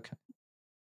that.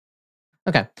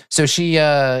 Okay. So she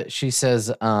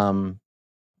says, I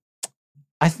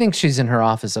think she's in her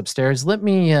office upstairs. Let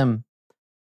me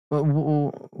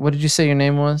what did you say your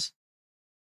name was?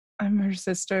 I'm her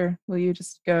sister. Will you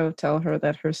just go tell her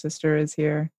that her sister is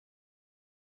here?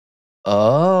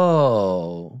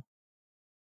 Oh,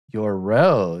 your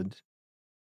Rhode.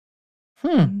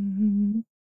 Mm-hmm.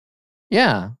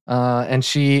 Yeah. And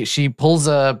she pulls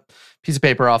a piece of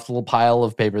paper off the little pile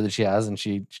of paper that she has, and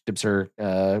she dips her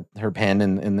pen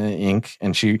in the ink,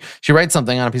 and she writes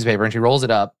something on a piece of paper, and she rolls it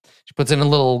up. She puts it in a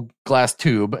little glass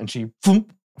tube, and she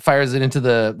fires it into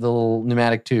the little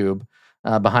pneumatic tube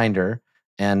behind her,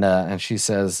 and she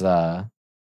says,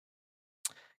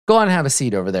 go on and have a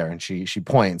seat over there. And she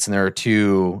points, and there are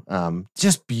two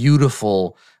just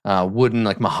beautiful wooden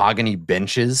like mahogany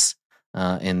benches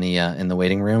in the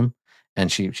waiting room.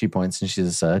 And she points and she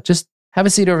says, just have a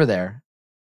seat over there.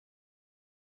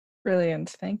 Brilliant.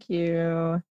 Thank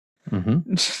you.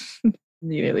 Mm-hmm.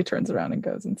 Immediately turns around and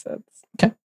goes and sits.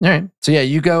 Okay. All right. So yeah,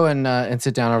 you go and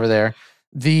sit down over there.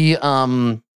 The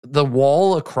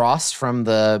wall across from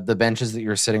the benches that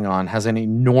you're sitting on has an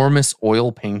enormous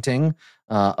oil painting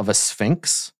of a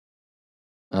sphinx.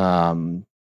 You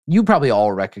probably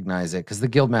all recognize it because the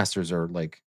guildmasters are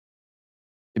like,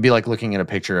 it'd be like looking at a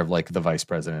picture of like the vice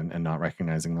president and not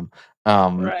recognizing them.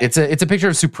 Right. It's a picture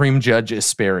of Supreme Judge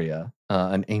Asperia,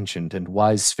 an ancient and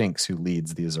wise sphinx who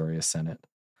leads the Azorius Senate.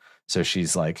 So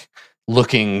she's like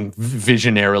looking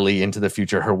visionarily into the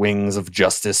future, her wings of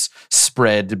justice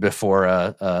spread before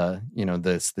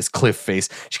this cliff face.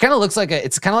 She kind of looks like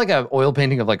it's kind of like an oil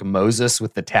painting of like Moses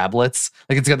with the tablets.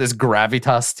 Like it's got this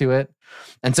gravitas to it.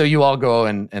 And so you all go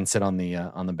and sit on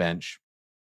the bench,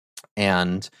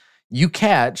 and you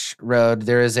catch, Rhode,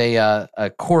 there is a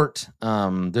court.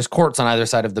 There's courts on either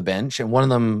side of the bench, and one of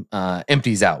them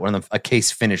empties out. One of them, a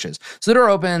case finishes. So the door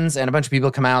opens, and a bunch of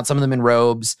people come out. Some of them in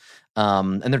robes,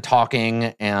 and they're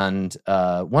talking. And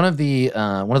one of the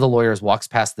lawyers walks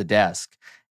past the desk,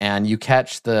 and you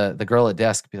catch the girl at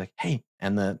desk be like, "Hey!"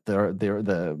 And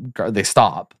they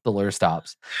stop. The lawyer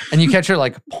stops, and you catch her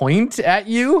like point at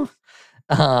you,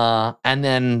 and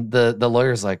then the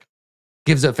lawyer's like,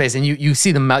 gives a face, and you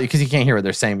see the mouth because you can't hear what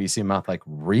they're saying, but you see a mouth like,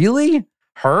 really?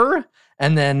 Her?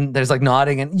 And then there's like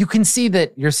nodding, and you can see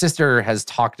that your sister has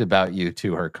talked about you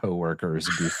to her coworkers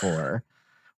before.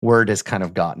 Word has kind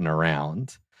of gotten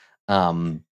around.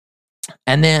 And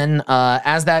then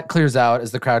as that clears out,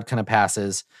 as the crowd kind of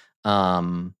passes,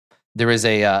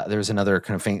 there's another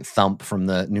kind of faint thump from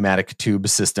the pneumatic tube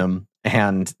system,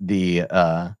 and the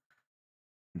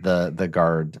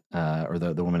guard or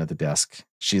the woman at the desk,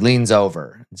 she leans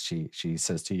over and she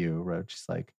says to you, Rhode, she's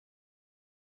like,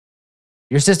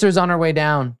 your sister's on her way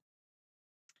down.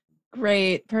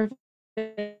 Great. Perfect.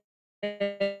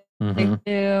 Mm-hmm. Thank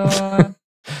you.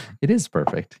 It is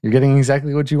perfect. You're getting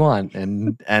exactly what you want,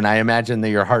 and I imagine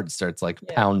that your heart starts like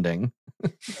pounding.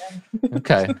 Yeah.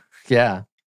 Okay. Yeah.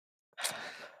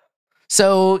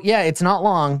 So yeah, it's not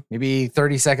long, maybe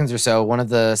 30 seconds or so. One of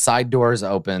the side doors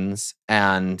opens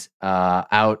and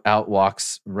out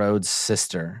walks Rhode's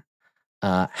sister.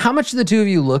 How much do the two of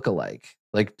you look alike?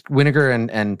 Like Winnegar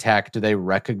and Tack, do they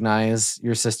recognize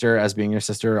your sister as being your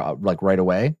sister like right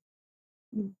away?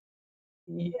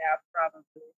 Yeah, probably.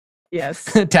 Yes.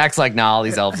 Tack's like, nah, all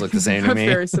these elves look the same to me.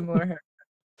 Very similar hair.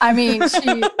 I mean,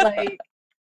 she like.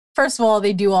 First of all,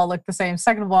 they do all look the same.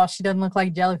 Second of all, she doesn't look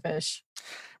like jellyfish.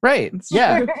 Right.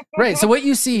 Yeah. Right. So what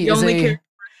you see The is only a character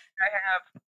I have.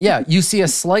 yeah. You see a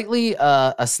slightly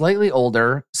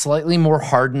older, slightly more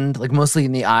hardened, like mostly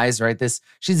in the eyes. Right.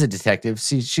 She's a detective.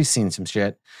 She's seen some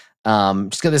shit.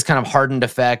 She's got this kind of hardened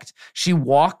effect. She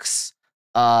walks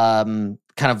kind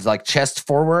of like chest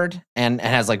forward and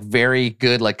has like very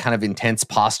good, like kind of intense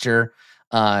posture.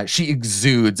 She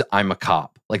exudes I'm a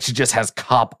cop. Like she just has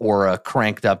cop aura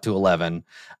cranked up to 11.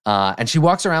 And she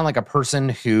walks around like a person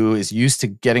who is used to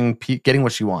getting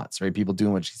what she wants, right? People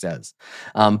doing what she says.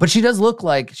 But she does look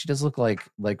like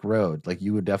Rhode. Like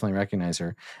you would definitely recognize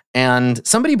her. And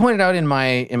somebody pointed out in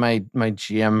my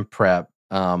GM prep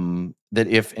that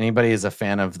if anybody is a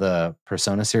fan of the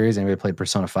Persona series, anybody played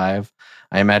Persona 5,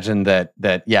 I imagine that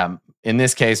yeah, in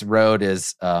this case, Rhode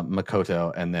is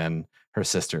Makoto, and then her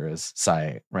sister is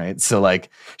Sae, right? So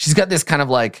like she's got this kind of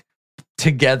like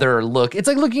together look. It's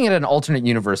like looking at an alternate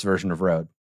universe version of Rhode,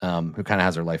 who kind of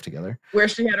has her life together. Where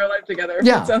she had her life together.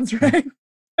 Yeah. That sounds right.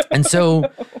 And so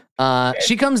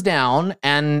she comes down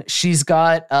and she's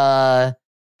got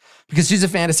because she's a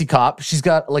fantasy cop, she's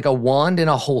got like a wand in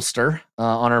a holster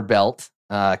on her belt,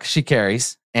 'cause she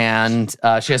carries, and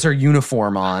she has her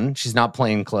uniform on. She's not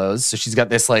plain clothes. So she's got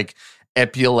this like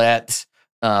epaulette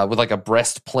with like a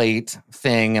breastplate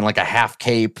thing and like a half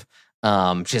cape.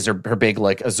 She has her big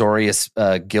like Azorius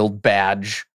guild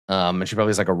badge. And she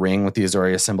probably has like a ring with the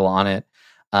Azorius symbol on it.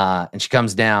 And she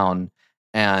comes down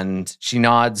and she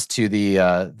nods to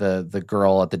the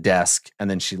girl at the desk, and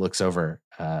then she looks over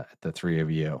at the three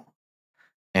of you.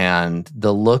 And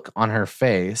the look on her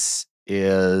face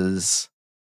is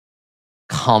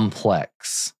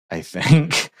complex, I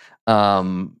think.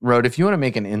 Rhode, if you want to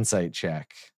make an insight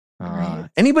check. Right.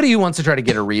 Anybody who wants to try to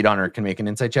get a read on her can make an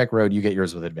insight check. Rhode, you get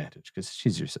yours with advantage because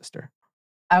she's your sister.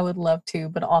 I would love to,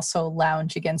 but also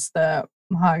lounge against the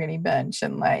mahogany bench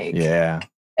and like, Yeah.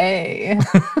 hey,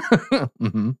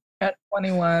 Mm-hmm. Got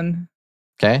 21.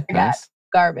 Okay, I got nice.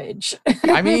 garbage.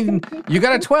 I mean, you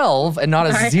got a 12 and not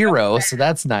a 0, so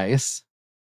that's nice.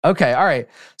 Okay, all right.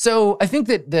 So I think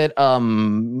that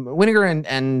Winnegar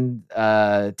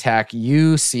and Tack,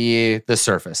 you see the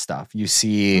surface stuff. You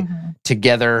see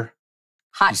together.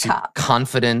 You Hot see top.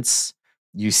 confidence.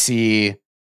 You see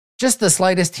just the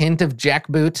slightest hint of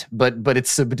jackboot, but it's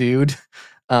subdued.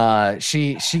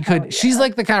 She's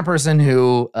like the kind of person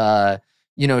who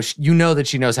you know that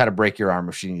she knows how to break your arm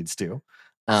if she needs to.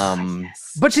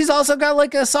 Yes. But she's also got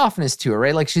like a softness to her,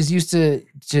 right? Like she's used to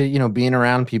being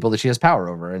around people that she has power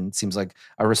over, and seems like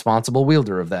a responsible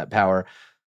wielder of that power.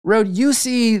 Rhode, you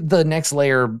see the next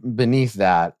layer beneath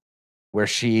that, where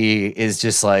she is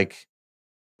just like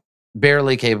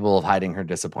barely capable of hiding her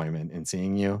disappointment in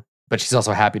seeing you, but she's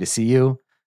also happy to see you.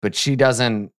 But she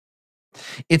doesn't.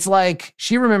 It's like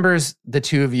she remembers the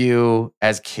two of you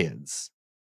as kids.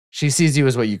 She sees you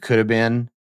as what you could have been.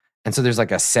 And so there's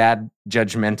like a sad,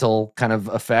 judgmental kind of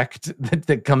effect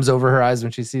that comes over her eyes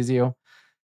when she sees you.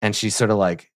 And she's sort of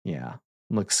like, yeah,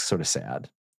 looks sort of sad.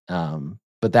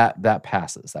 But that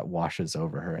passes, that washes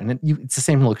over her. And it's the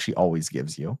same look she always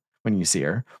gives you when you see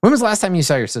her. When was the last time you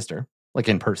saw your sister? Like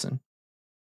in person?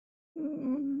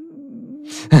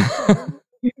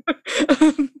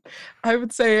 I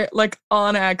would say like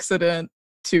on accident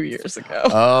 2 years ago.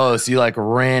 Oh, so you like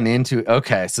ran into,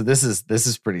 okay. So this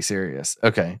is pretty serious.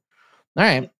 Okay. All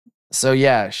right. So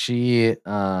yeah, she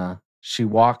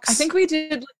walks. I think we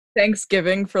did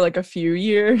Thanksgiving for like a few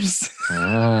years.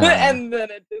 And then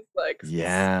it just like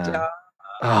yeah. stopped.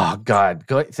 Oh God.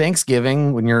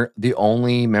 Thanksgiving, when you're the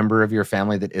only member of your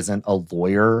family that isn't a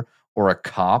lawyer or a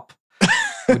cop,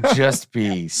 would just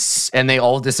be, and they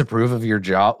all disapprove of your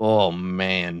job. Oh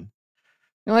man.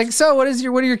 You're like, so what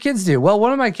do your kids do? Well,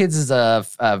 one of my kids is a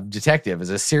detective,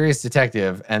 is a serious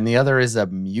detective, and the other is a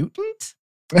mutant.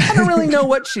 I don't really know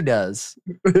what she does.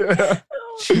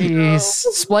 She's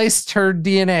spliced her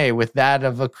DNA with that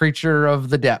of a creature of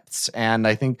the depths. And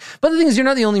I think, but the thing is, you're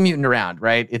not the only mutant around,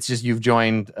 right? It's just you've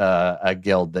joined a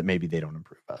guild that maybe they don't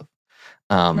approve of.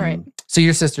 Right. So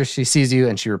your sister, she sees you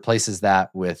and she replaces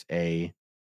that with a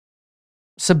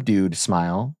subdued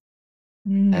smile.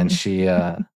 And she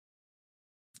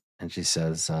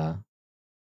says,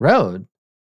 Rhode,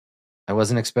 I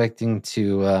wasn't expecting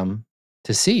to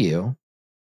see you.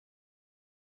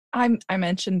 I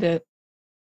mentioned it.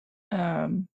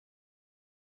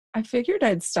 I figured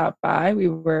I'd stop by. We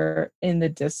were in the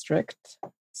district,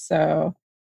 so,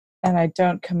 and I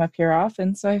don't come up here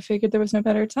often, so I figured there was no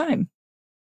better time.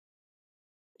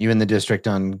 You in the district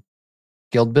on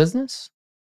guild business?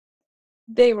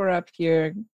 They were up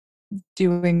here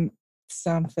doing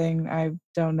something. I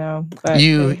don't know. But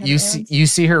you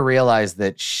see her realize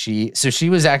that she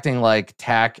was acting like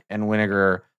Tack and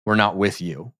Winnegar were not with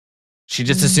you. She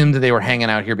just assumed that they were hanging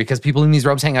out here because people in these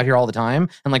robes hang out here all the time.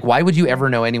 And like, why would you ever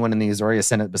know anyone in the Azorius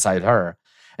Senate beside her?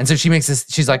 And so she makes this,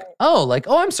 she's like, oh,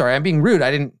 I'm sorry, I'm being rude.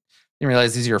 I didn't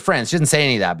realize these are your friends. She doesn't say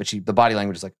any of that, but the body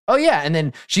language is like, oh yeah. And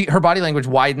then her body language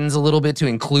widens a little bit to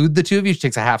include the two of you. She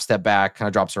takes a half step back, kind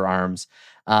of drops her arms.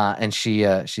 And she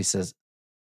says,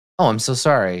 oh, I'm so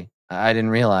sorry. I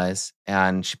didn't realize.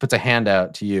 And she puts a hand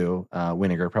out to you,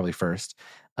 Winnegar, probably first.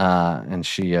 And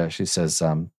she says,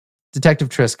 Detective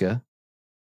Triska,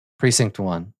 Precinct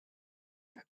 1.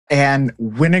 And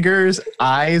Winnegar's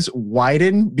eyes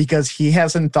widen because he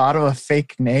hasn't thought of a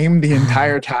fake name the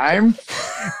entire time.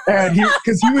 And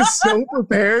because he was so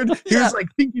prepared. He was like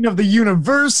thinking of the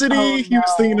university. Oh, he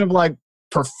was thinking of like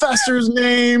professors'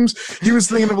 names. He was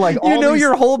thinking of like all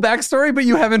your whole backstory, but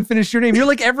you haven't finished your name. You're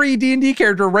like every D&D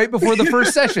character right before the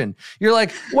first session. You're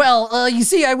like, well, you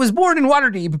see, I was born in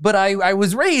Waterdeep, but I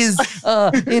was raised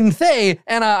in Thay,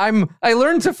 and I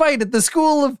learned to fight at the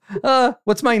school of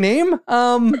my name?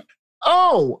 My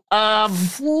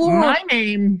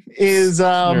name is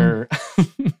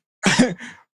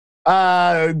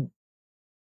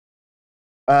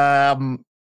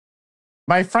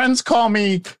my friends call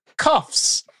me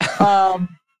Cuffs. My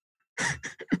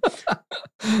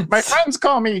friends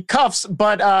call me Cuffs,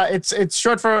 but it's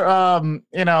short for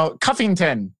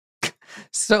Cuffington.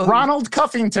 So Ronald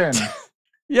Cuffington.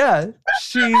 Yeah,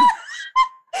 she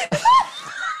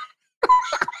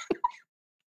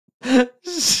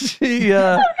she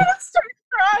I'm gonna start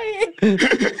crying.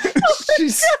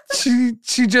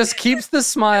 she just keeps the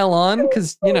smile on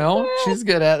because she's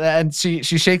good at that, and she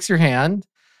shakes your hand,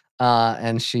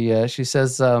 and she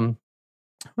says,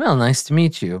 well, nice to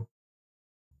meet you.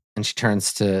 And she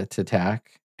turns to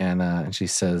Tack, and she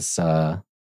says, and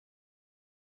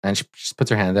she just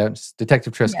puts her hand out,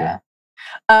 Detective Triska.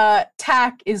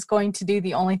 Tack is going to do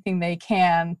the only thing they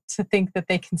can to think that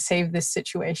they can save this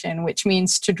situation, which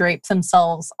means to drape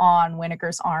themselves on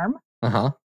Winnegar's arm.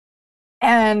 Uh-huh.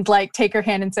 And like take her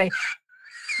hand and say,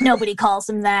 nobody calls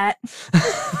him that.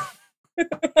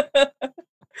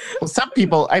 Well, some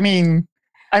people, I mean,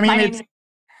 my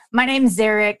name's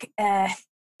Zarek.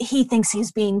 He thinks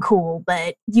he's being cool,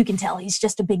 but you can tell he's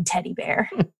just a big teddy bear.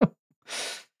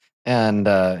 And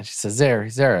she says,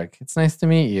 Zarek, it's nice to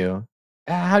meet you.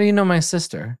 How do you know my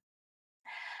sister?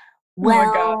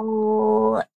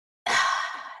 Well,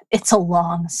 it's a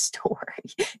long story.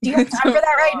 Do you have time for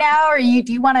that right now, or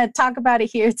do you want to talk about it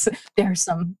here? There's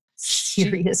some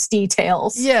serious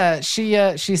details. Yeah, she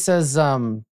says,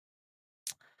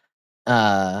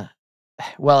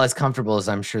 well, as comfortable as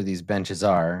I'm sure these benches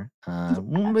are,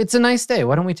 it's a nice day.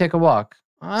 Why don't we take a walk?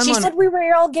 She said we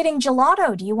were all getting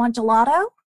gelato. Do you want gelato?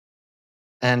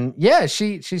 And yeah,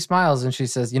 she smiles and she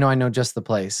says, I know just the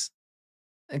place.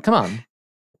 Come on.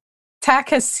 Tack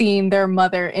has seen their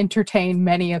mother entertain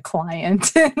many a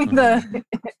client.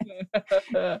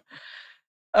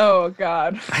 Oh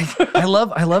God. I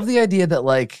love the idea that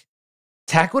like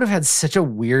Tack would have had such a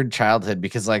weird childhood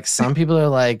because like some people are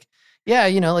like, yeah,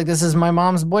 like this is my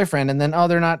mom's boyfriend, and then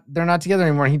they're not together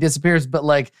anymore. He disappears, but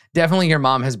like definitely your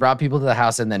mom has brought people to the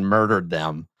house and then murdered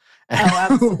them. Oh,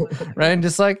 absolutely. Right? And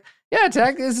just like, yeah,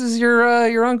 Tack, this is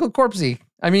your Uncle Corpsey.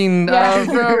 I mean,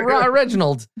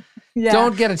 Reginald. Yeah.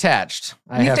 Don't get attached.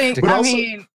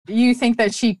 You think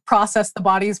that she processed the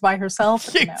bodies by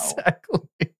herself? Exactly.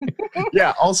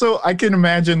 Yeah. Also, I can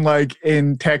imagine like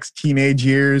in Tack's teenage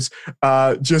years,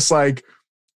 just like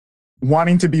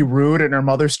wanting to be rude and her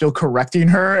mother still correcting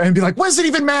her and be like, what does it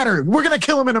even matter? We're going to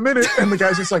kill him in a minute. And the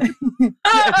guy's just like, dude,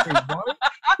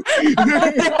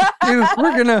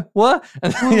 we're going to, what?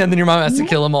 And then your mom has to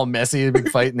kill him all messy, a big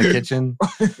fight in the kitchen.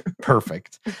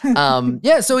 Perfect.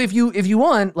 Yeah. So if you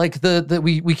want, like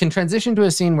we can transition to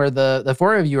a scene where the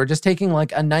four of you are just taking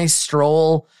like a nice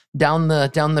stroll down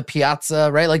the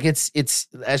piazza, right? Like it's,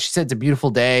 as she said, it's a beautiful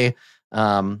day.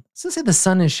 So say the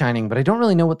sun is shining, but I don't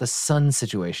really know what the sun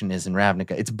situation is in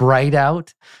Ravnica. It's bright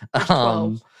out.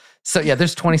 So yeah,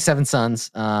 there's 27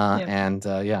 suns, and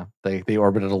they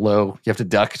orbit at a low. You have to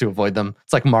duck to avoid them.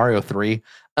 It's like Mario 3.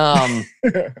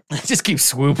 Just keep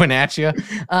swooping at you.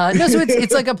 No, so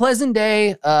it's like a pleasant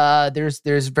day. There's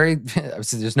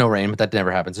obviously there's no rain, but that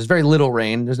never happens. There's very little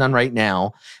rain. There's none right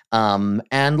now.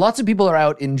 And lots of people are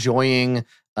out enjoying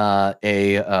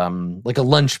a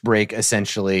lunch break,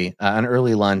 essentially, an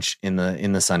early lunch in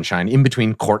the sunshine, in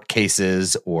between court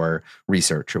cases or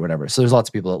research or whatever. So there's lots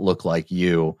of people that look like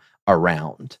you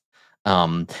around.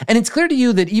 And it's clear to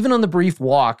you that even on the brief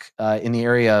walk in the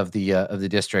area of the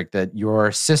district, that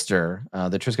your sister,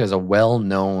 that Triska, is a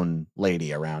well-known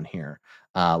lady around here.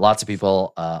 Lots of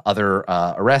people, other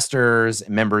arresters,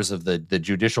 members of the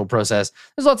judicial process.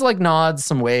 There's lots of like nods,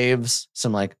 some waves,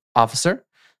 some like officer.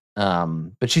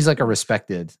 But she's like a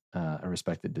respected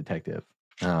detective.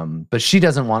 But she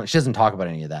doesn't talk about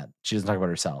any of that. She doesn't talk about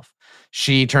herself.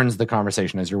 She turns the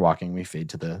conversation as you're walking. We fade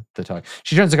to the talk.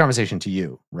 She turns the conversation to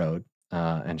you, Rhode.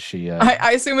 And she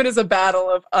I assume it is a battle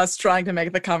of us trying to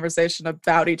make the conversation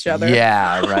about each other.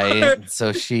 Yeah, right.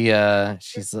 So she's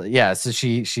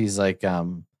like,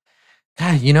 God,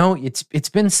 it's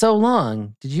been so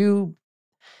long. Did you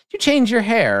change your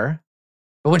hair?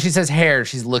 But when she says hair,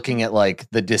 she's looking at like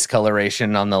the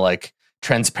discoloration on the like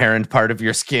transparent part of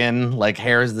your skin. Like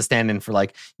hair is the stand-in for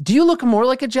like, do you look more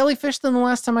like a jellyfish than the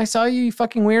last time I saw you, you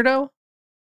fucking weirdo?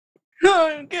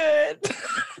 Oh, good.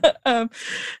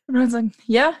 Everyone's like,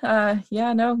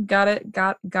 no, got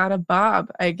a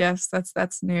bob. I guess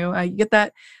that's new. You get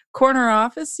that corner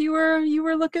office you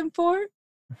were looking for?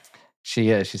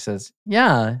 She says,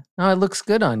 yeah, no, it looks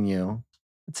good on you.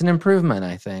 It's an improvement,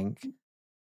 I think.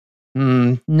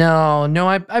 No,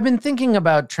 I've been thinking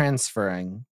about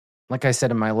transferring. Like I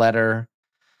said in my letter,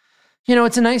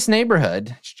 it's a nice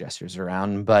neighborhood. She gestures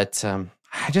around, but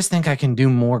I just think I can do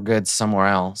more good somewhere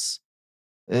else.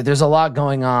 There's a lot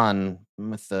going on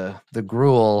with the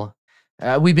gruel.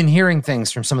 We've been hearing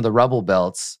things from some of the rubble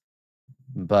belts,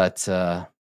 but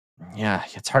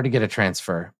it's hard to get a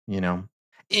transfer,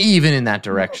 even in that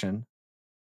direction.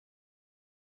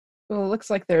 Well, it looks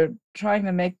like they're trying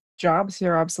to make jobs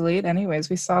here obsolete. Anyways,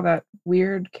 we saw that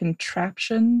weird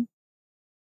contraption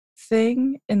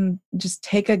thing and just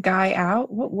take a guy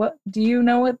out. What do you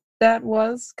know what that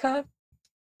was, Cut?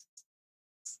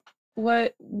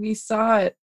 What we saw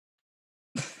it.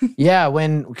 Yeah,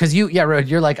 because Rhode,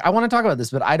 you're like, I want to talk about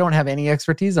this, but I don't have any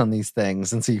expertise on these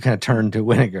things, and so you kind of turn to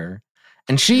Winnegar,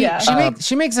 and she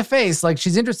makes a face like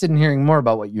she's interested in hearing more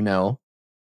about what you know.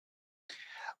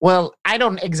 Well, I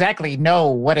don't exactly know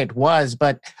what it was,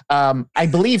 but I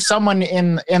believe someone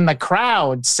in the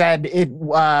crowd said it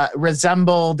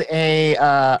resembled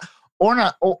a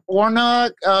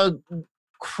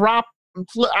crop.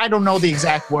 I don't know the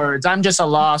exact words. I'm just a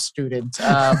law student.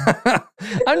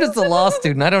 I'm just a law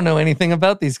student. I don't know anything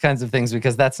about these kinds of things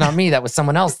because that's not me. That was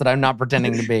someone else that I'm not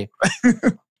pretending to be.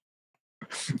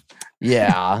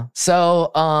 Yeah.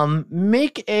 So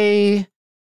make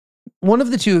one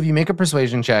of the two of you make a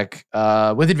persuasion check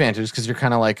with advantage because you're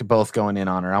kind of like both going in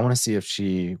on her. I want to see if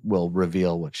she will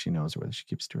reveal what she knows or whether she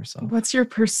keeps to herself. What's your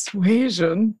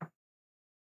persuasion?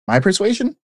 My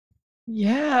persuasion?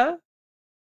 Yeah.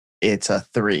 It's a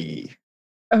 3.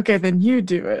 Okay, then you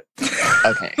do it.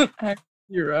 Okay.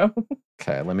 0.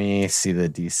 Okay, let me see the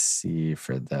DC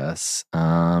for this.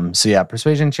 So yeah,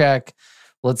 persuasion check.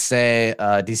 Let's say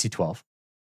DC 12.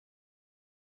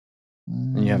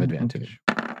 And you have advantage.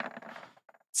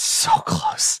 So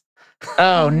close.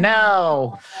 Oh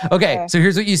no. Okay, so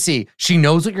here's what you see. She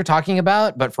knows what you're talking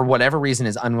about, but for whatever reason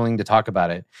is unwilling to talk about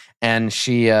it. And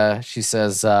she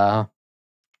says,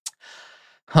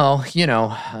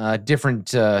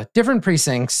 different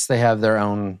precincts, they have their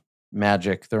own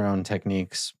magic, their own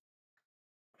techniques.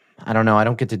 I don't know. I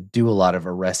don't get to do a lot of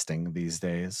arresting these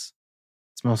days.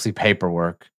 It's mostly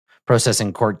paperwork,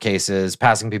 processing court cases,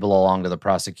 passing people along to the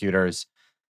prosecutors.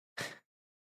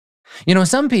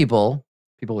 Some people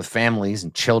with families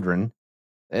and children,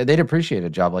 they'd appreciate a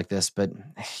job like this, but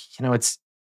it's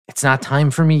not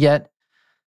time for me yet.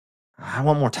 I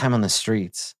want more time on the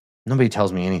streets. Nobody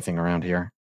tells me anything around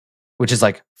here. Which is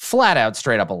like flat out,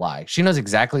 straight up a lie. She knows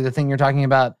exactly the thing you're talking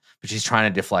about, but she's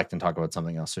trying to deflect and talk about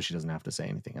something else so she doesn't have to say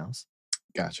anything else.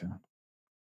 Gotcha.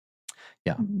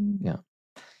 Yeah.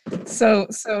 So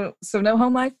no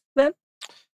home life then?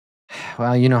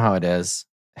 Well, you know how it is.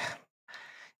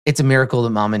 It's a miracle that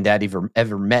mom and dad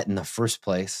ever met in the first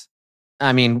place.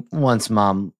 I mean, once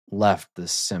mom left the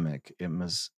Simic, it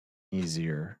was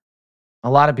easier. A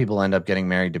lot of people end up getting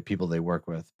married to people they work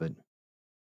with, but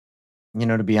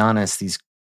to be honest, these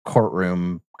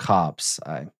courtroom cops,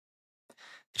 they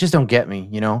just don't get me,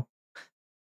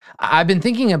 I've been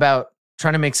thinking about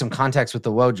trying to make some contacts with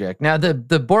the Wojcik. Now, the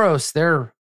Boros,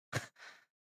 they're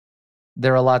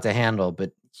a lot to handle,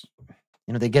 but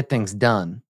they get things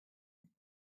done.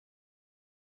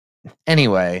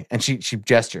 Anyway, and she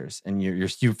gestures, and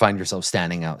you find yourself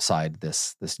standing outside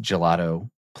this gelato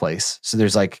place. So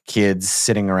there's like kids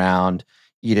sitting around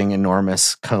eating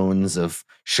enormous cones of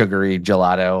sugary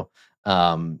gelato.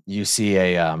 You see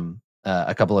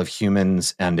a couple of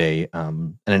humans and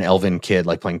an elven kid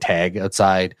like playing tag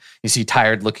outside. You see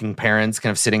tired looking parents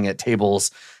kind of sitting at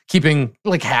tables, keeping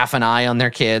like half an eye on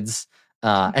their kids.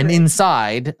 And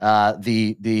inside,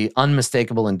 the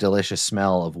unmistakable and delicious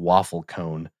smell of waffle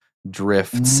cone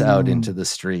drifts out into the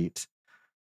street.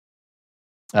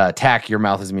 Tack, your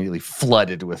mouth is immediately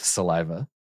flooded with saliva.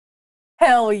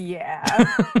 Hell yeah.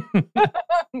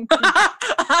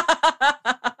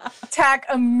 Tack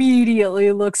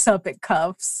immediately looks up at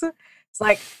Cuffs. It's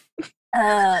like, it's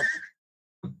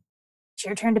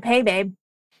your turn to pay, babe.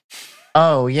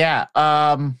 Oh, yeah.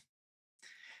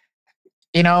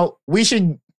 We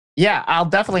should, I'll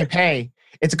definitely pay.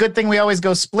 It's a good thing we always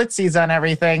go splitsies on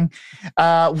everything.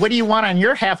 What do you want on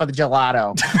your half of the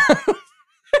gelato?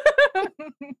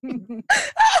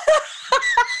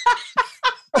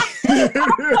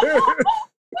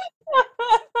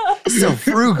 So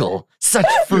frugal. Such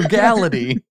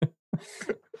frugality.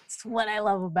 That's what I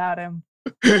love about him.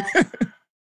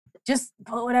 Just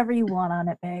put whatever you want on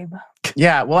it, babe.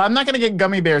 Yeah, well, I'm not going to get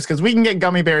gummy bears because we can get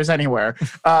gummy bears anywhere.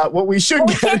 What we should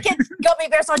We can't get gummy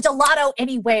bears on gelato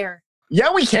anywhere.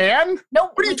 Yeah, we can.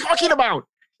 No, what are you talking about?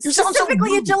 You sound so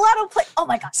specifically a gelato place. Oh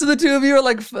my god! So the two of you are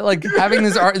like having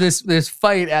this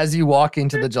fight as you walk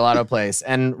into the gelato place.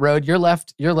 And Rhode, you're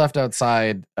left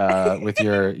outside with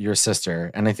your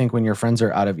sister. And I think when your friends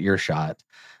are out of earshot,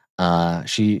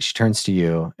 she turns to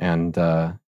you and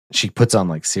she puts on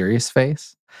like serious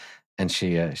face, and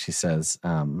she says,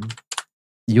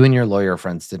 "You and your lawyer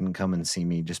friends didn't come and see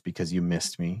me just because you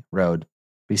missed me. Rhode,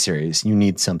 be serious. You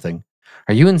need something.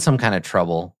 Are you in some kind of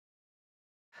trouble?"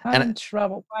 I'm in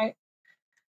trouble.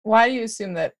 Why do you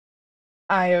assume that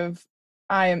I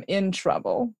am in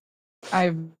trouble?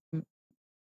 I've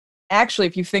actually,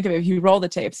 if you think of it, if you roll the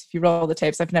tapes,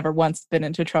 I've never once been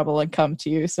into trouble and come to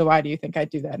you. So why do you think I'd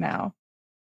do that now?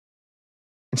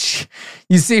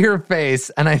 You see her face,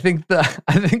 and I think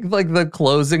like the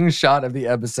closing shot of the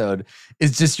episode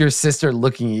is just your sister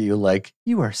looking at you like,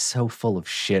 you are so full of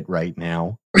shit right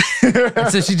now.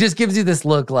 And so she just gives you this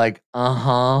look like,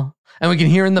 and we can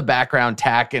hear in the background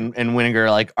Tack and Winnegar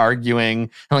like arguing and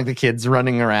like the kids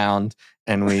running around,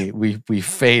 and we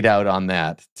fade out on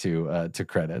that to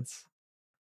credits.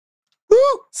 Woo!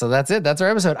 So that's it. That's our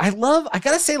episode. I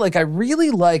gotta say, like, I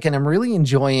really like, and I'm really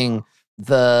enjoying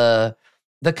the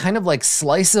kind of like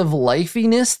slice of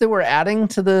lifeiness that we're adding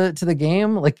to the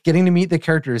game, like getting to meet the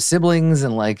characters' siblings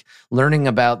and like learning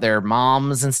about their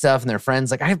moms and stuff and their friends.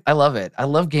 Like I love it. I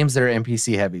love games that are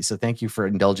NPC heavy. So thank you for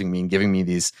indulging me and giving me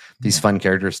these fun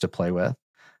characters to play with.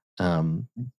 I'm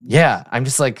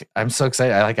just like, I'm so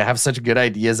excited. I have such good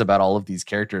ideas about all of these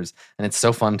characters, and it's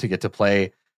so fun to get to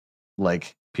play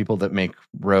like people that make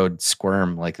Rhode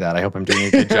squirm like that. I hope I'm doing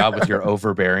a good job with your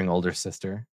overbearing older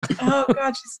sister. Oh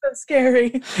God, she's so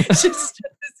scary. She's just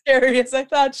as scary as I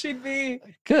thought she'd be.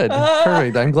 Good,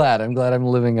 perfect. I'm glad I'm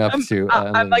living up to.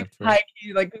 I'm like high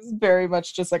key, like this is very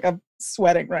much just like I'm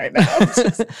sweating right now.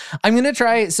 I'm gonna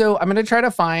try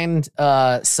to find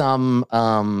some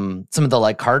of the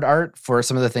like card art for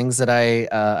some of the things that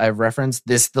I've referenced.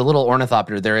 The little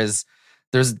ornithopter.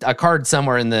 There's a card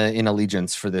somewhere in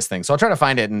Allegiance for this thing. So I'll try to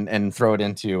find it and throw it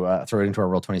into our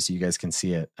Roll20 so you guys can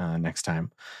see it next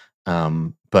time.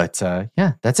 But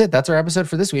that's it. That's our episode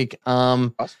for this week.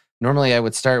 Awesome. Normally I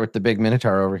would start with the big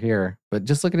Minotaur over here, but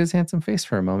just look at his handsome face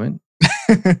for a moment.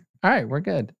 All right, we're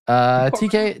good.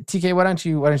 TK, why don't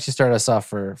you start us off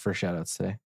for shout outs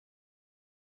today?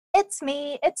 It's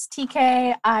me. It's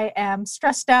TK. I am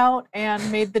stressed out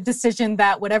and made the decision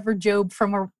that whatever Job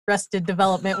from Arrested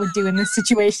Development would do in this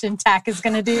situation, Tack is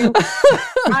going to do.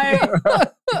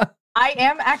 I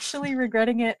am actually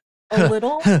regretting it a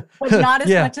little, but not as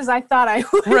much as I thought I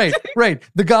would. Right.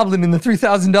 The goblin in the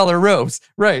 $3,000 robes.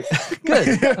 Right.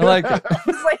 Good. I like it.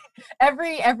 It's like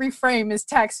every frame is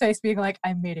Tack's face being like,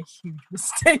 I made a huge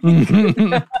mistake.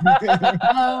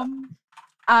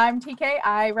 I'm TK.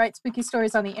 I write spooky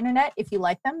stories on the internet. If you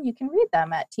like them, you can read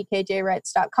them at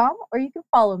tkjwrites.com, or you can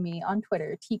follow me on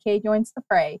Twitter, TK Joins the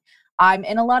Fray. I'm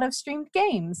in a lot of streamed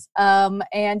games,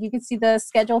 and you can see the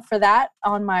schedule for that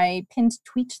on my pinned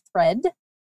tweet thread,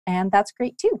 and that's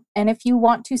great too. And if you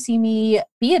want to see me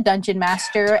be a dungeon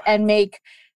master and make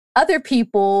other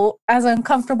people as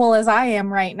uncomfortable as I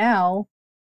am right now,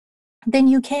 then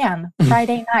you can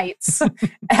Friday nights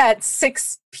at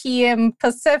 6 p.m.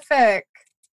 Pacific,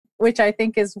 which I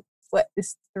think is what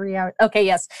is 3 hours. Okay,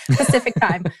 yes, Pacific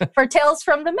time for Tales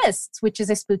from the Mists, which is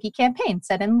a spooky campaign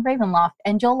set in Ravenloft,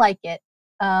 and you'll like it.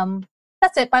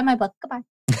 That's it. Buy my book. Goodbye.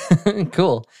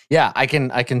 Cool. Yeah, I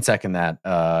can second that.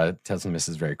 Tales from the Mists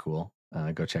is very cool.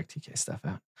 Go check TK stuff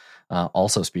out.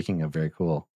 Also, speaking of very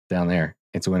cool, down there,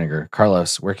 it's Winnegar.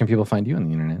 Carlos, where can people find you on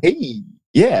the internet? Hey,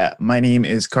 yeah, my name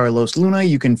is Carlos Luna.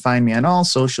 You can find me on all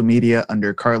social media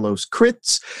under Carlos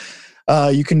Crits.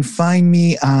 You can find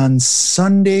me on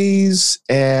Sundays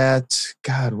at,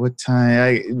 what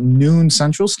time? Noon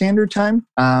Central Standard Time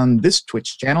on this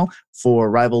Twitch channel for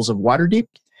Rivals of Waterdeep.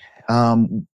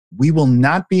 We will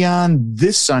not be on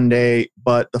this Sunday,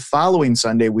 but the following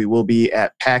Sunday we will be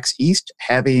at PAX East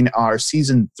having our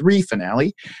Season 3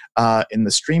 finale in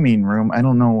the streaming room. I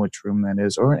don't know which room that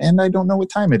is, and I don't know what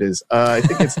time it is. I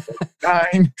think it's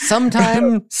 9.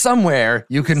 Sometime, somewhere,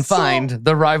 you can find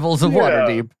the Rivals of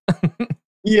Waterdeep.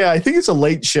 Yeah, I think it's a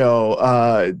late show.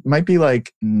 It might be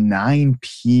like 9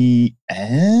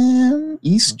 p.m.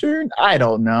 Eastern. I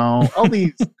don't know. All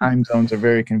these time zones are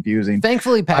very confusing.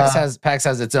 Thankfully, PAX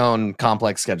has its own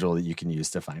complex schedule that you can use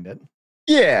to find it.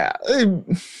 Yeah,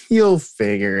 you'll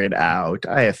figure it out.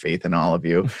 I have faith in all of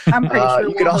you. I'm pretty sure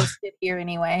we'll host it here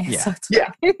anyway. Yeah. So it's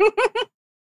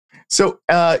So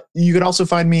you could also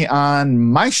find me on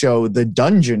my show, The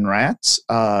Dungeon Rats,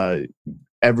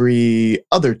 every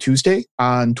other Tuesday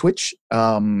on Twitch.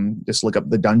 Just look up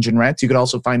The Dungeon Rats. You could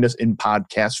also find us in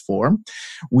podcast form.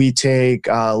 We take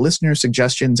listener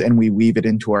suggestions and we weave it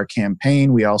into our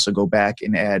campaign. We also go back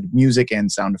and add music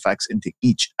and sound effects into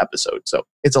each episode. So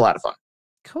it's a lot of fun.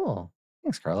 Cool.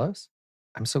 Thanks, Carlos.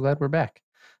 I'm so glad we're back.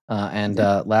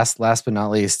 Last but not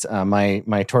least,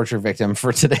 my torture victim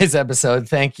for today's episode.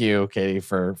 Thank you, Katie,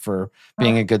 for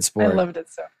being a good sport. I loved it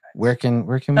so much. Where can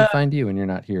we find you when you're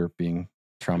not here being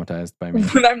traumatized by me?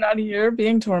 When I'm not here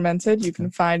being tormented, you can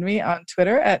find me on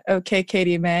Twitter at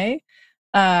OKKatieMay.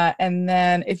 And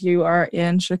then if you are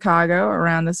in Chicago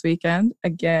around this weekend,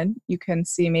 again, you can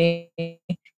see me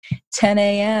 10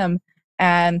 a.m.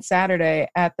 and Saturday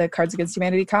at the Cards Against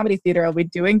Humanity Comedy Theater. I'll be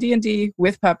doing D&D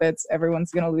with puppets.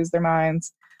 Everyone's going to lose their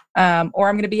minds. Or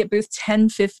I'm going to be at booth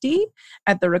 1050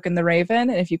 at the Rook and the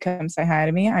Raven. And if you come say hi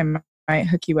to me, I might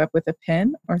hook you up with a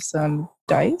pin or some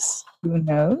dice. Who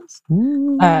knows? So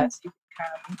you can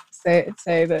come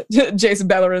say that Jason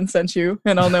Bellerin sent you,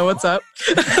 and I'll know what's up.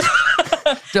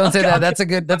 Don't say that. That's a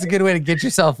good way to get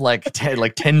yourself like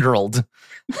tendrilled.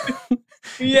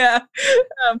 Yeah.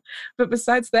 But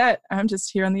besides that, I'm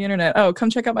just here on the internet. Oh, come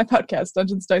check out my podcast,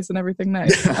 Dungeons, Dice, and Everything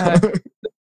Nice.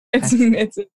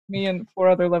 It's me and 4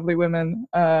 other lovely women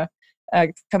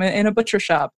coming in a butcher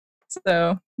shop.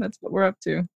 So that's what we're up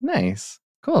to. Nice.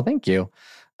 Cool. Thank you.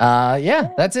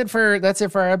 That's it for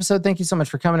our episode. Thank you so much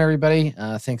for coming, everybody.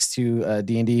 Thanks to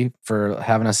D&D for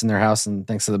having us in their house, and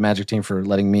thanks to the Magic team for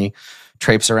letting me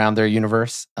traipse around their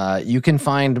universe. You can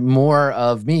find more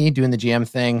of me doing the GM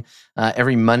thing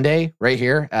every Monday right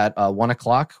here at 1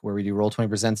 o'clock, where we do Roll20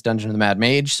 Presents Dungeon of the Mad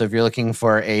Mage. So if you're looking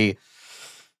for a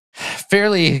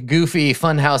fairly goofy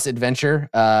funhouse adventure,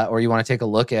 or you want to take a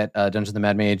look at Dungeon of the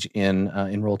Mad Mage in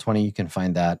Roll20, you can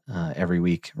find that every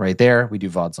week right there. We do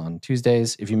VODs on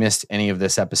Tuesdays. If you missed any of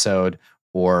this episode,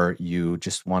 or you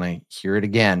just want to hear it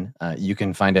again, you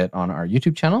can find it on our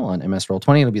YouTube channel on MS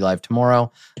Roll20. It'll be live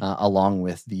tomorrow, along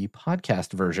with the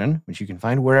podcast version, which you can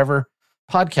find wherever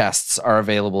podcasts are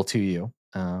available to you.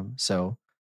 So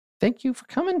thank you for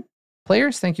coming,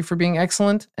 players. Thank you for being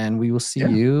excellent, and we will see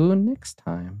you next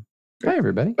time. Bye,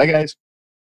 everybody. Bye, guys.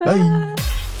 Bye.